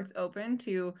our hearts open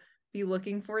to be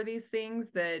looking for these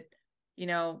things, that,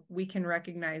 we can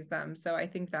recognize them. So I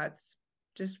think that's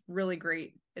just really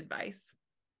great advice.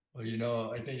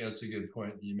 Well, I think that's a good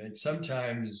point you make.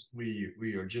 Sometimes we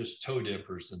are just toe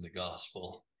dippers in the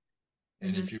gospel.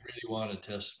 And if you really want a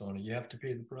testimony, you have to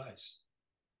pay the price.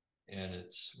 And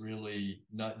it's really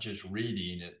not just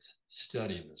reading, it's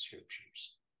studying the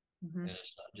scriptures. And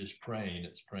it's not just praying,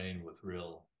 it's praying with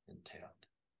real intent.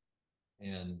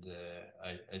 And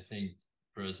I think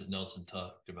President Nelson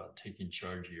talked about taking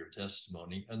charge of your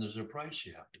testimony, and there's a price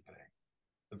you have to pay.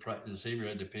 The Savior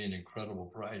had to pay an incredible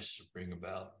price to bring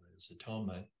about his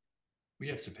atonement. We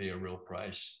have to pay a real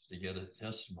price to get a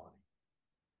testimony.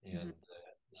 And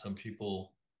some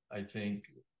people, I think,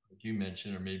 like you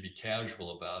mentioned, are maybe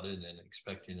casual about it and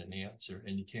expecting an answer.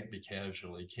 And you can't be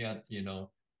casual. You can't,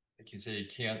 like you say, you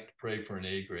can't pray for an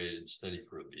A grade and study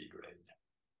for a B grade.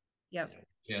 Yep.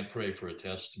 You can't pray for a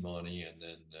testimony and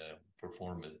then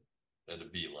perform it at a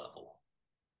B level.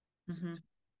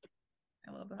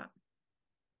 I love that.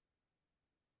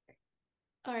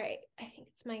 All right, I think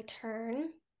it's my turn.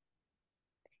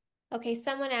 Okay,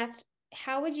 someone asked,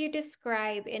 how would you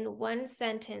describe in one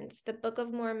sentence the Book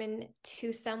of Mormon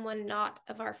to someone not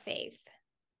of our faith?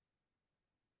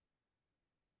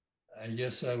 I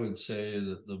guess I would say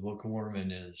that the Book of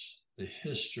Mormon is the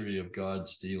history of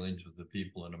God's dealings with the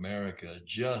people in America,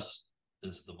 just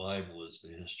as the Bible is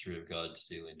the history of God's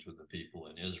dealings with the people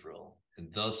in Israel,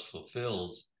 and thus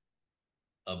fulfills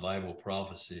a Bible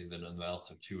prophecy that in the mouth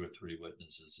of 2 or 3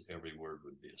 witnesses, every word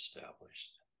would be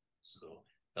established. So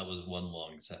that was one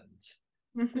long sentence.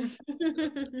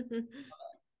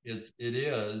 It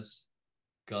is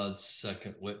God's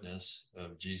second witness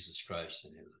of Jesus Christ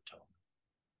and his atonement.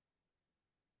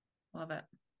 Love it.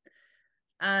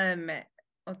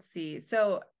 Let's see.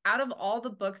 So out of all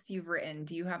the books you've written,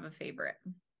 do you have a favorite?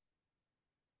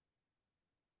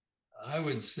 I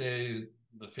would say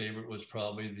the favorite was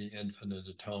probably the Infinite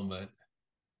Atonement,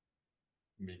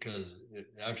 because it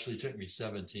actually took me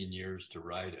 17 years to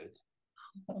write it.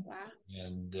 Wow.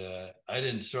 And I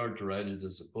didn't start to write it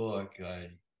as a book. I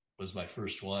was my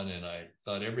first one, and I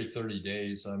thought every 30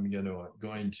 days I'm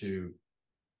going to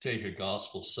take a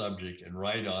gospel subject and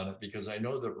write on it, because I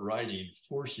know that writing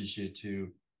forces you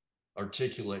to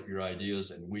articulate your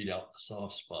ideas and weed out the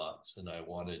soft spots. And I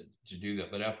wanted to do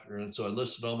that. And so I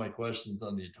listed all my questions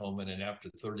on the atonement. And after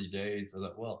 30 days, I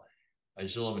thought, well, I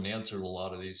still haven't answered a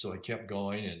lot of these. So I kept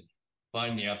going. And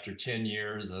finally, after 10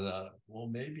 years, I thought, well,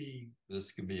 maybe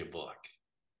this could be a book.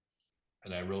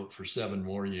 And I wrote for 7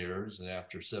 more years. And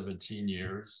after 17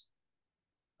 years,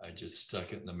 I just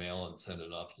stuck it in the mail and sent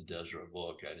it off to Deseret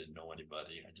Book. I didn't know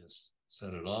anybody. I just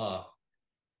sent it off.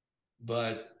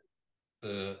 But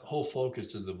the whole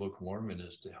focus of the Book of Mormon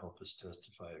is to help us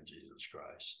testify of Jesus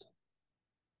Christ.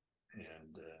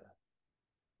 And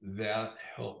that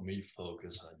helped me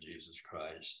focus on Jesus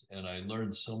Christ. And I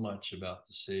learned so much about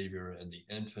the Savior and the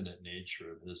infinite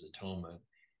nature of his atonement.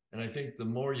 And I think the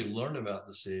more you learn about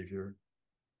the Savior,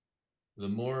 the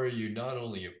more you not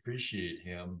only appreciate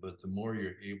him, but the more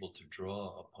you're able to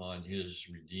draw upon his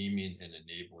redeeming and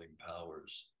enabling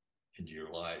powers into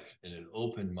your life. And it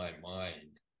opened my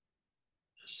mind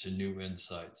to new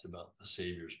insights about the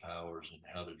Savior's powers and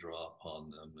how to draw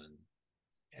upon them.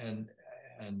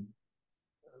 And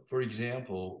for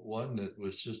example, one that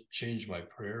was just changed my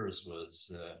prayers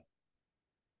was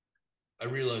I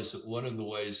realized that one of the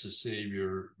ways the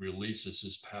Savior releases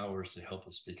his powers to help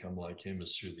us become like him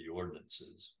is through the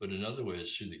ordinances, but another way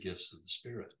is through the gifts of the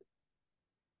Spirit.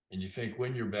 And you think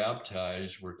when you're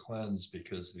baptized, we're cleansed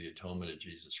because of the atonement of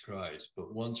Jesus Christ.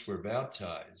 But once we're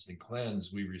baptized and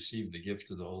cleansed, we receive the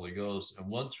gift of the Holy Ghost. And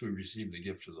once we receive the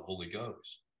gift of the Holy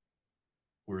Ghost,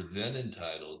 we're then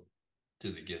entitled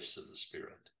to the gifts of the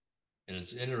Spirit. And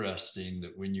it's interesting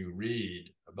that when you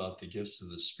read about the gifts of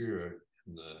the Spirit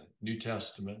in the New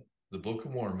Testament, the Book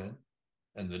of Mormon,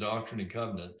 and the Doctrine and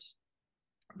Covenants,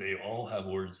 they all have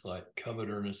words like covet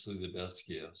earnestly the best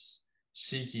gifts,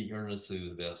 seeking earnestly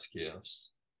the best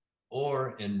gifts.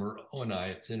 Or in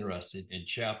Moroni, it's interesting, in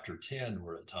chapter 10,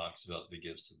 where it talks about the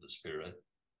gifts of the Spirit,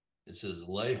 it says,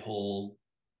 lay hold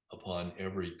upon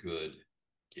every good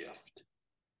gift.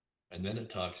 And then it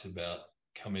talks about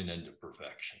coming into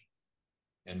perfection.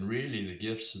 And really, the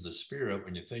gifts of the Spirit,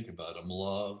 when you think about them,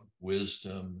 love,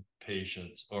 wisdom,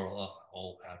 patience, are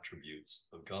all attributes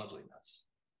of godliness.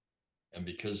 And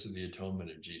because of the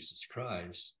atonement of Jesus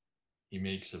Christ, he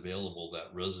makes available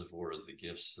that reservoir of the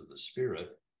gifts of the Spirit.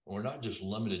 And we're not just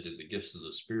limited to the gifts of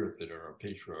the Spirit that are a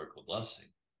patriarchal blessing.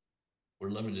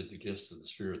 We're limited to the gifts of the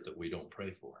Spirit that we don't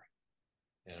pray for.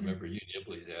 And I remember Hugh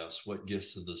Nibley asked, what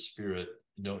gifts of the Spirit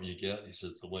don't you get? He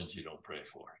says, the ones you don't pray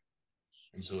for.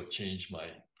 And so it changed my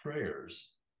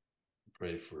prayers to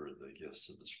pray for the gifts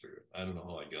of the Spirit. I don't know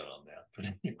how I got on that, but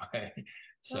anyway.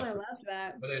 Oh, I love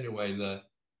that. But anyway,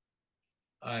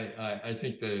 I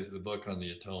think the book on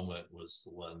the atonement was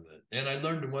the one that, and I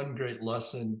learned one great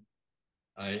lesson.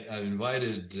 I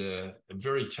invited a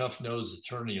very tough-nosed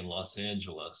attorney in Los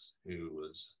Angeles who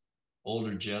was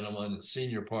older gentleman, a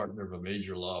senior partner of a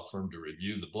major law firm, to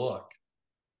review the book.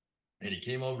 And he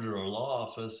came over to our law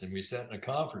office and we sat in a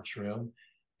conference room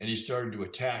and he started to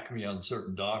attack me on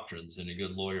certain doctrines in a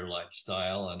good lawyer-like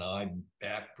style. And I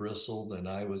back bristled and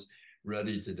I was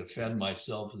ready to defend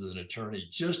myself as an attorney,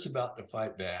 just about to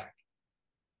fight back.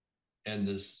 And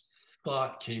this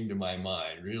thought came to my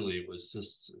mind. Really, it was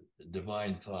just a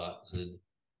divine thought. Said,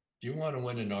 do you want to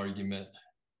win an argument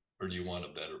or do you want a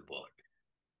better book?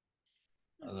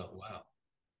 I thought, wow,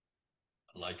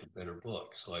 I like a better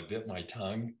book. So I bit my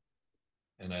tongue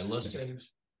and I listened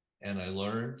and I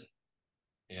learned,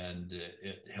 and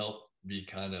it helped be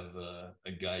kind of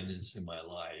a guidance in my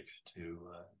life to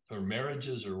for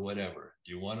marriages or whatever.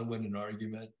 Do you want to win an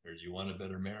argument or do you want a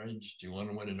better marriage? Do you want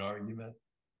to win an argument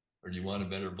or do you want a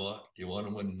better book? Do you want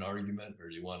to win an argument or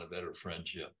do you want a better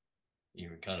friendship?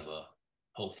 Even kind of a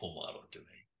hopeful motto to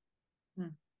me.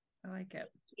 I like it.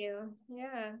 Thank you.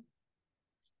 Yeah.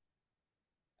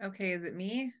 Okay, is it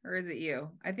me or is it you?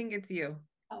 I think it's you.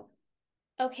 Oh.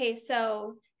 Okay,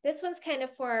 so this one's kind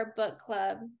of for our book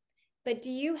club, but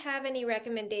do you have any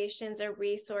recommendations or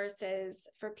resources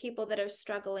for people that are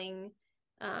struggling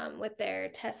with their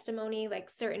testimony, like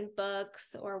certain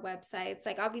books or websites?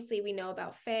 Like obviously we know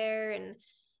about FAIR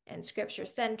and Scripture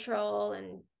Central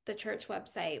and the church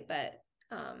website, but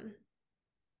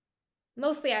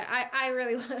mostly I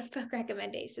really want book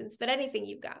recommendations, but anything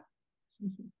you've got.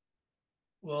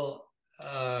 Well,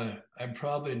 I'm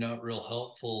probably not real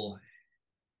helpful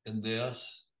in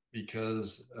this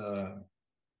because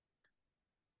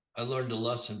I learned a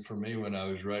lesson for me when I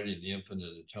was writing the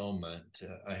Infinite Atonement.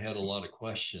 I had a lot of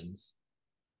questions,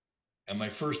 and my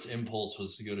first impulse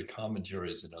was to go to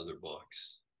commentaries and other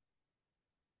books.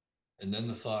 And then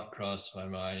the thought crossed my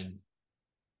mind,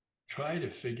 try to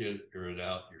figure it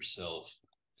out yourself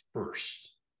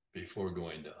first before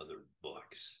going to other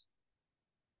books.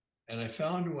 And I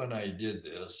found when I did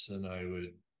this, and I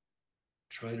would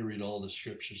try to read all the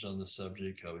scriptures on the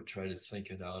subject, I would try to think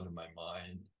it out in my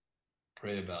mind,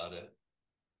 pray about it,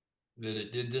 that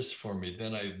it did this for me.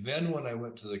 Then when I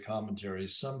went to the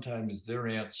commentaries, sometimes their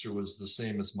answer was the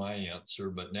same as my answer,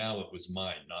 but now it was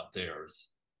mine, not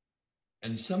theirs.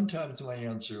 And sometimes my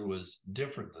answer was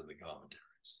different than the commentaries.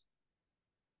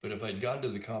 But if I'd gone to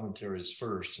the commentaries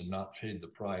first and not paid the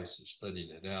price of studying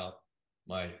it out,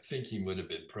 my thinking would have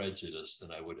been prejudiced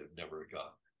and I would have never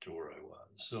gotten to where I was.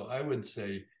 So I would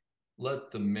say,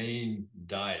 let the main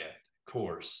diet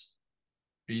course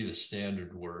be the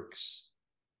standard works,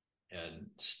 and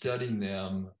studying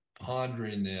them,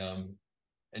 pondering them,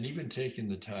 and even taking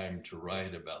the time to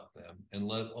write about them, and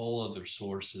let all other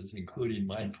sources, including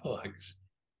my books,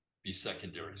 be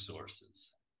secondary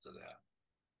sources to that.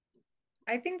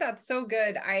 I think that's so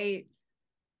good.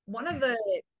 One of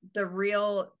the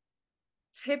real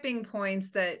tipping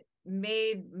points that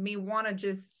made me want to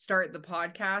just start the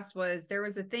podcast was there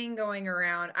was a thing going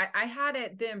around. I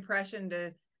had the impression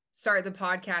to start the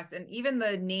podcast, and even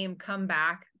the name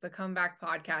the Comeback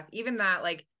Podcast, even that,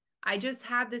 like, I just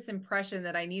had this impression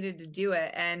that I needed to do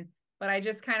it. But I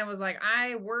just kind of was like,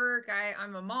 I work,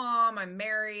 I'm a mom, I'm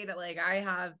married, like I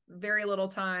have very little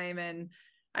time. And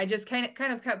I just kind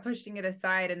of kept pushing it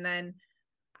aside. And then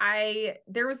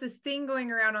there was this thing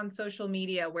going around on social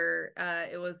media where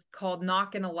it was called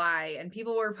Not Gonna Lie, and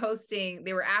people were posting,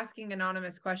 they were asking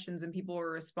anonymous questions and people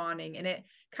were responding, and it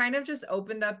kind of just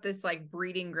opened up this like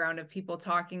breeding ground of people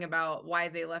talking about why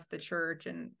they left the church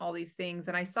and all these things.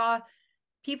 And I saw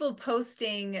people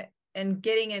posting and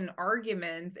getting in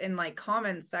arguments in like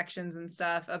comment sections and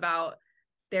stuff about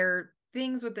their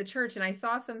things with the church, and I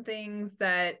saw some things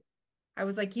that I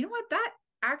was like, you know what, that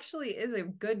actually is a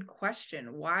good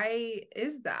question. Why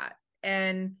is that?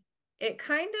 And it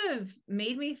kind of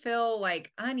made me feel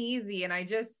like uneasy, and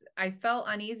I felt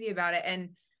uneasy about it. And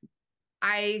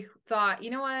I thought,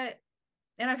 you know what,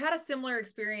 I've had a similar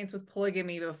experience with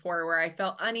polygamy before where I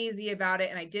felt uneasy about it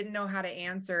and I didn't know how to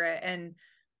answer it. And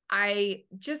I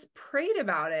just prayed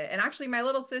about it. And actually, my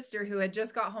little sister, who had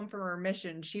just got home from her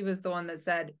mission, she was the one that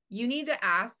said, you need to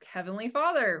ask Heavenly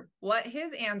Father what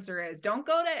his answer is. Don't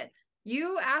go to,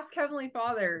 you ask Heavenly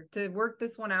Father to work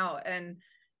this one out. And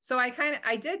so I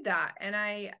did that, and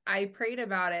I prayed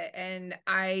about it, and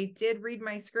I did read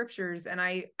my scriptures, and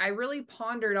I really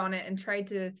pondered on it and tried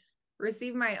to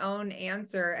receive my own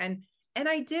answer. And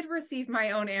I did receive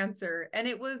my own answer. And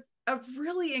it was a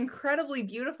really incredibly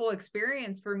beautiful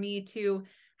experience for me to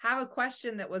have a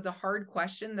question that was a hard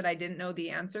question that I didn't know the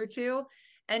answer to,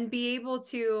 and be able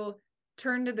to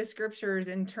turn to the scriptures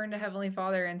and turn to Heavenly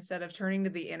Father instead of turning to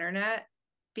the internet,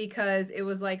 because it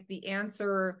was like the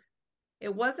answer,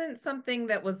 it wasn't something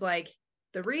that was like,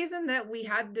 the reason that we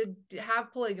had to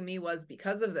have polygamy was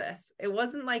because of this. It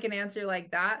wasn't like an answer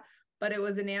like that, but it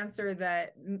was an answer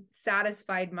that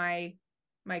satisfied my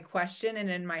question and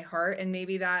in my heart. And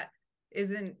maybe that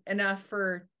isn't enough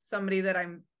for somebody that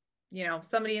I'm,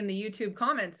 somebody in the YouTube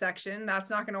comment section, that's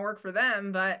not going to work for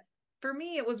them. But for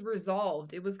me, it was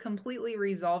resolved. It was completely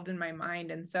resolved in my mind.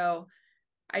 And so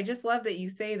I just love that you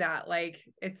say that. Like,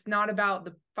 it's not about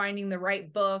finding the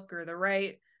right book or the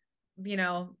right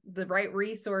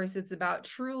resource. It's about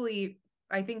truly,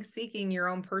 I think, seeking your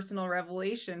own personal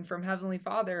revelation from Heavenly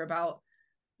Father about,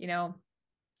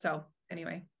 so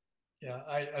anyway. Yeah,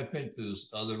 I think those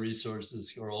other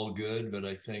resources are all good, but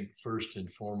I think first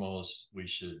and foremost, we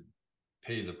should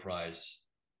pay the price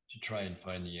to try and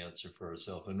find the answer for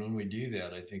ourselves. And when we do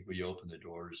that, I think we open the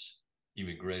doors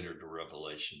even greater to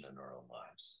revelation in our own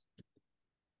lives.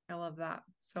 I love that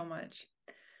so much.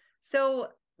 So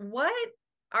what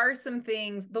are some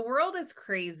things? The world is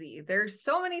crazy. There's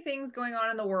so many things going on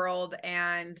in the world,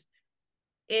 and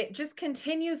it just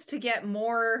continues to get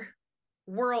more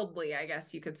worldly, I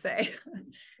guess you could say.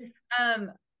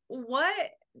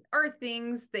 What are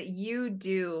things that you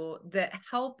do that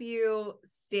help you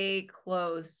stay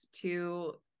close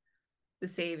to the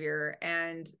Savior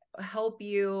and help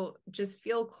you just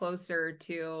feel closer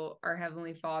to our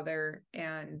Heavenly Father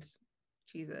and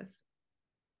Jesus?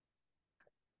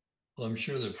 Well, I'm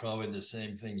sure they're probably the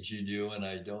same things you do, and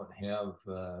I don't have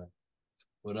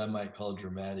what I might call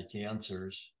dramatic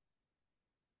answers.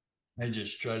 I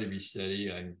just try to be steady.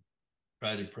 I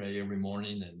try to pray every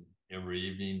morning and every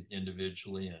evening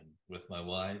individually and with my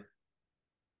wife.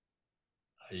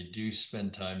 I do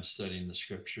spend time studying the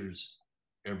scriptures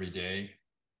every day.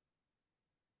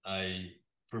 I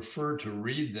prefer to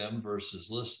read them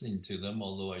versus listening to them,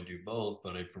 although I do both,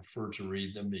 but I prefer to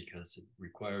read them because it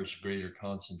requires greater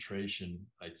concentration,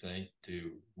 I think,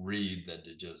 to read than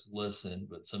to just listen,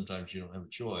 but sometimes you don't have a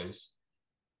choice.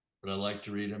 But I like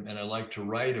to read them, and I like to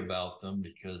write about them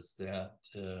because that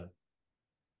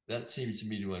seems to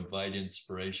me to invite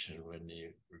inspiration when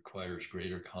it requires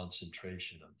greater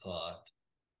concentration and thought.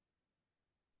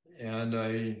 And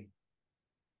I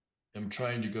am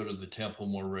trying to go to the temple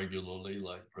more regularly,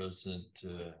 like President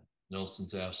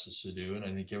Nelson's asked us to do. And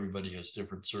I think everybody has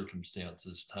different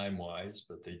circumstances time-wise,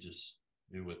 but they just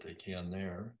do what they can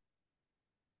there.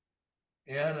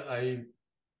 And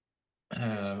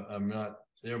I'm not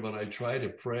there, but I try to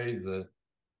pray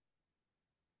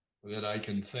that I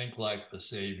can think like the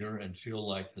Savior and feel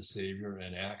like the Savior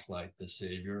and act like the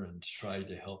Savior and try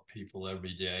to help people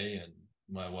every day. And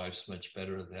my wife's much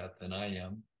better at that than I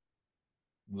am.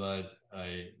 But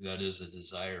that is a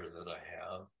desire that I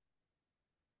have.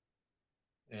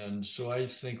 And so I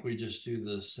think we just do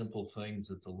the simple things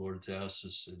that the Lord's asked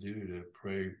us to do, to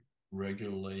pray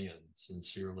regularly and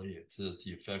sincerely. It's that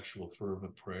the effectual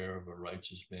fervent prayer of a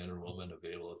righteous man or woman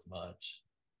availeth much.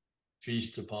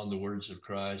 Feast upon the words of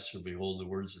Christ, for behold, the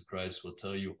words of Christ will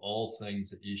tell you all things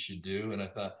that you should do. And I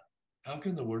thought, how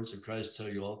can the words of Christ tell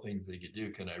you all things they could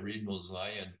do? Can I read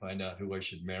Mosiah and find out who I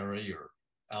should marry, or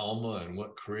Alma and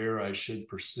what career I should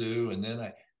pursue? And then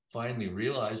I finally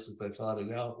realized, as I thought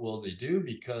it out, well, they do,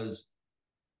 because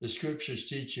the scriptures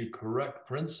teach you correct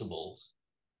principles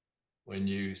when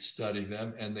you study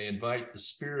them, and they invite the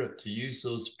Spirit to use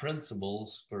those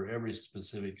principles for every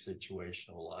specific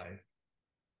situation of life.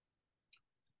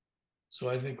 So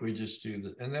I think we just do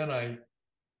that. And then I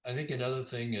think another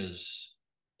thing is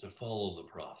to follow the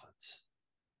prophets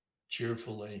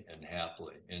cheerfully and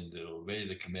happily, and to obey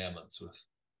the commandments with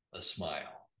a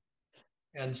smile.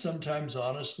 And sometimes,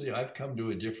 honestly, I've come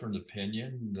to a different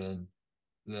opinion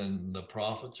than the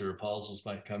prophets or apostles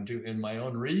might come to. In my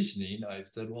own reasoning, I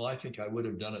said, well, I think I would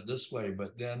have done it this way,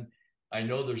 but then I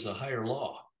know there's a higher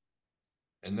law,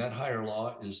 and that higher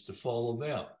law is to follow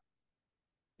them.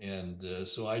 And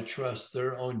so I trust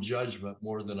their own judgment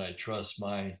more than I trust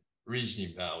my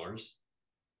reasoning powers.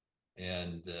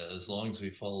 And as long as we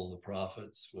follow the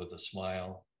prophets with a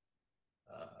smile,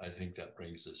 I think that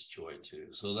brings us joy too.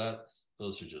 So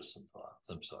those are just some thoughts.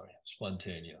 I'm sorry,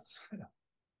 spontaneous.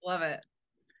 Love it.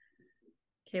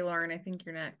 Okay, Lauren, I think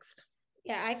you're next.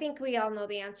 Yeah, I think we all know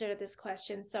the answer to this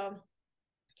question, so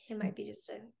it might be just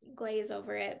a glaze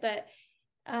over it. But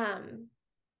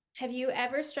have you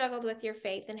ever struggled with your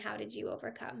faith, and how did you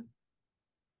overcome?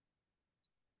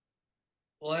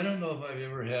 Well, I don't know if I've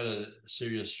ever had a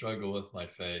serious struggle with my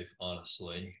faith,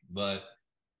 honestly, but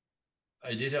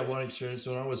I did have one experience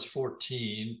when I was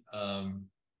 14.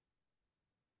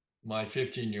 My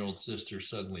 15-year-old sister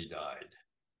suddenly died,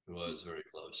 who I was very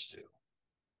close to.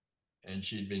 And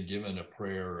she'd been given a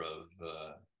prayer of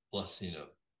blessing of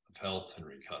health and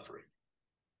recovery.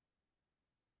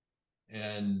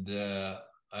 And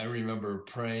I remember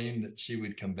praying that she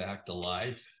would come back to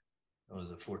life. I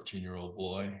was a 14-year-old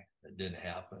boy. That didn't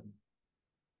happen.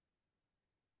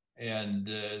 And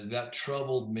that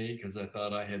troubled me because I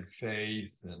thought I had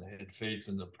faith, and I had faith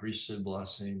in the priesthood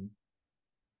blessing.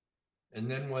 And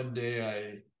then one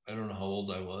day, I don't know how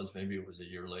old I was, maybe it was a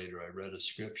year later, I read a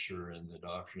scripture in the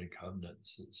Doctrine and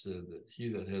Covenants that said that he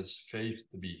that has faith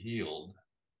to be healed,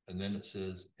 and then it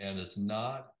says, and is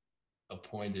not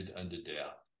appointed unto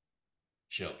death,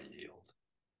 shall be healed.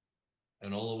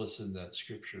 And all of a sudden that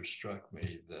scripture struck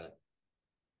me that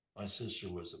my sister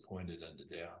was appointed unto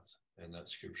death, and that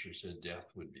scripture said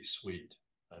death would be sweet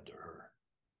unto her.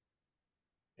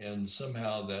 And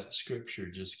somehow that scripture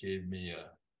just gave me a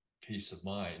peace of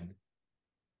mind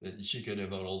that she could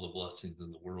have all the blessings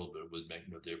in the world, but it would make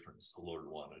no difference. The Lord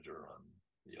wanted her on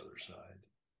the other side.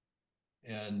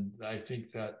 And I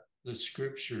think that the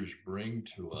scriptures bring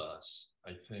to us,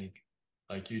 I think,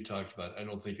 like you talked about, I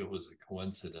don't think it was a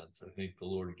coincidence. I think the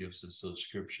Lord gives us those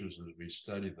scriptures as we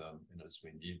study them and as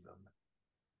we need them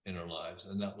in our lives.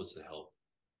 And that was a help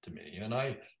to me. And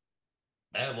I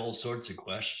have all sorts of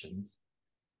questions,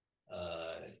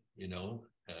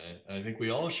 I think we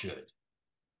all should.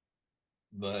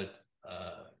 But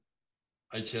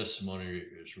my testimony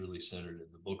is really centered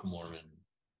in the Book of Mormon,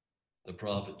 the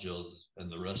prophet Joseph, and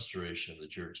the restoration of the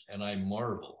church. And I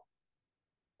marvel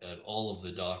at all of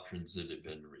the doctrines that have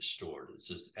been restored. It's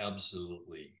just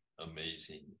absolutely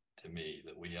amazing to me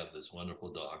that we have this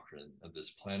wonderful doctrine of this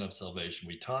plan of salvation.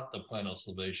 We taught the plan of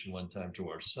salvation one time to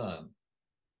our son,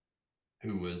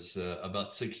 who was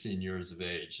about 16 years of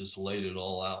age, just laid it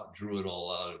all out, drew it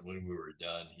all out. And when we were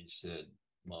done, he said,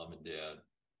 Mom and Dad,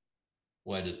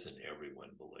 why doesn't everyone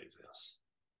believe this?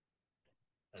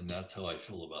 And that's how I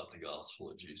feel about the gospel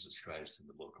of Jesus Christ in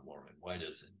the Book of Mormon. Why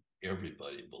doesn't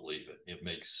everybody believe it? It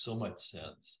makes so much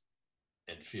sense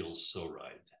and feels so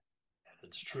right. And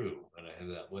it's true. And I have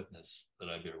that witness that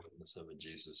I bear witness of in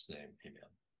Jesus' name. Amen.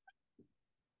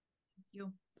 Thank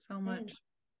you so much.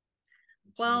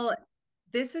 Well,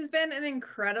 this has been an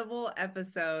incredible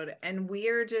episode, and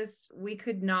we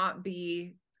could not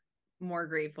be more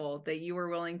grateful that you were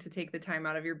willing to take the time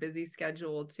out of your busy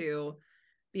schedule to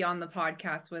be on the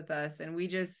podcast with us. And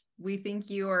we think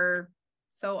you are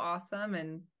so awesome,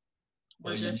 and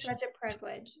we're just such a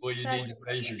privilege. Well, you need to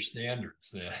raise your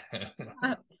standards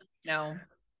then. No.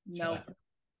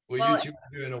 Well, you two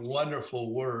are doing a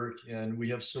wonderful work, and we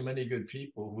have so many good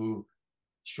people who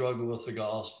struggle with the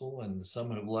gospel, and some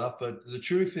have left. But the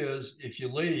truth is, if you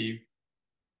leave,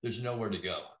 there's nowhere to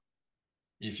go.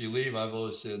 If you leave, I've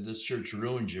always said, this church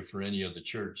ruins you for any other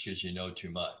church because you know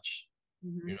too much.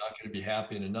 Mm-hmm. You're not going to be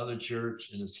happy in another church,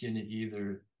 and it's going to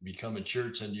either become a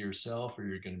church unto yourself, or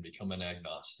you're going to become an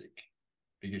agnostic,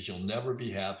 because you'll never be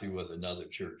happy with another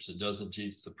church that doesn't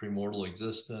teach the premortal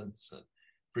existence and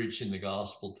preaching the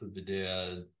gospel to the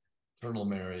dead, eternal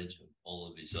marriage, and all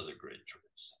of these other great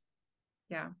truths.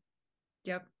 Yeah.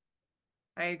 Yep.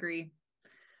 I agree.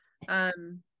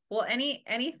 Well,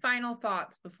 any final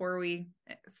thoughts before we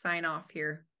sign off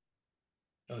here?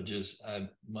 Oh, just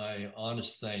my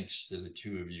honest thanks to the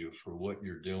two of you for what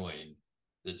you're doing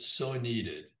that's so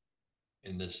needed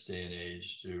in this day and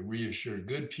age, to reassure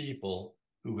good people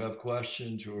who have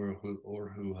questions or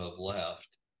who have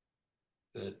left,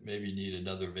 that maybe need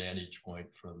another vantage point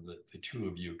from the two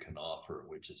of you can offer,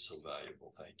 which is so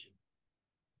valuable. Thank you.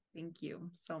 Thank you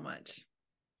so much.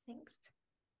 Thanks.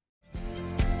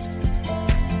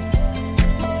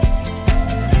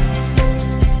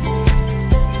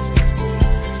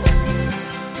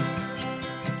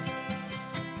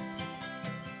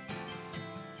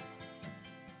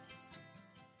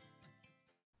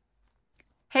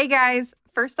 Hey guys,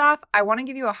 First off, I want to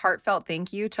give you a heartfelt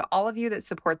thank you to all of you that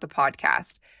support the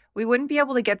podcast. We wouldn't be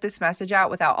able to get this message out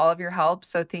without all of your help,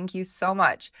 so thank you so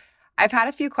much. I've had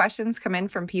a few questions come in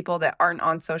from people that aren't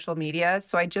on social media,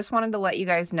 so I just wanted to let you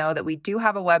guys know that we do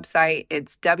have a website.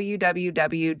 It's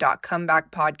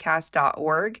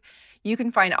www.comebackpodcast.org. You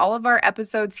can find all of our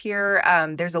episodes here.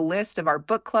 There's a list of our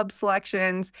book club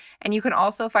selections, and you can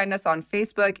also find us on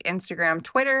Facebook, Instagram,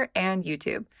 Twitter, and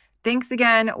YouTube. Thanks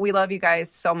again. We love you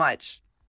guys so much.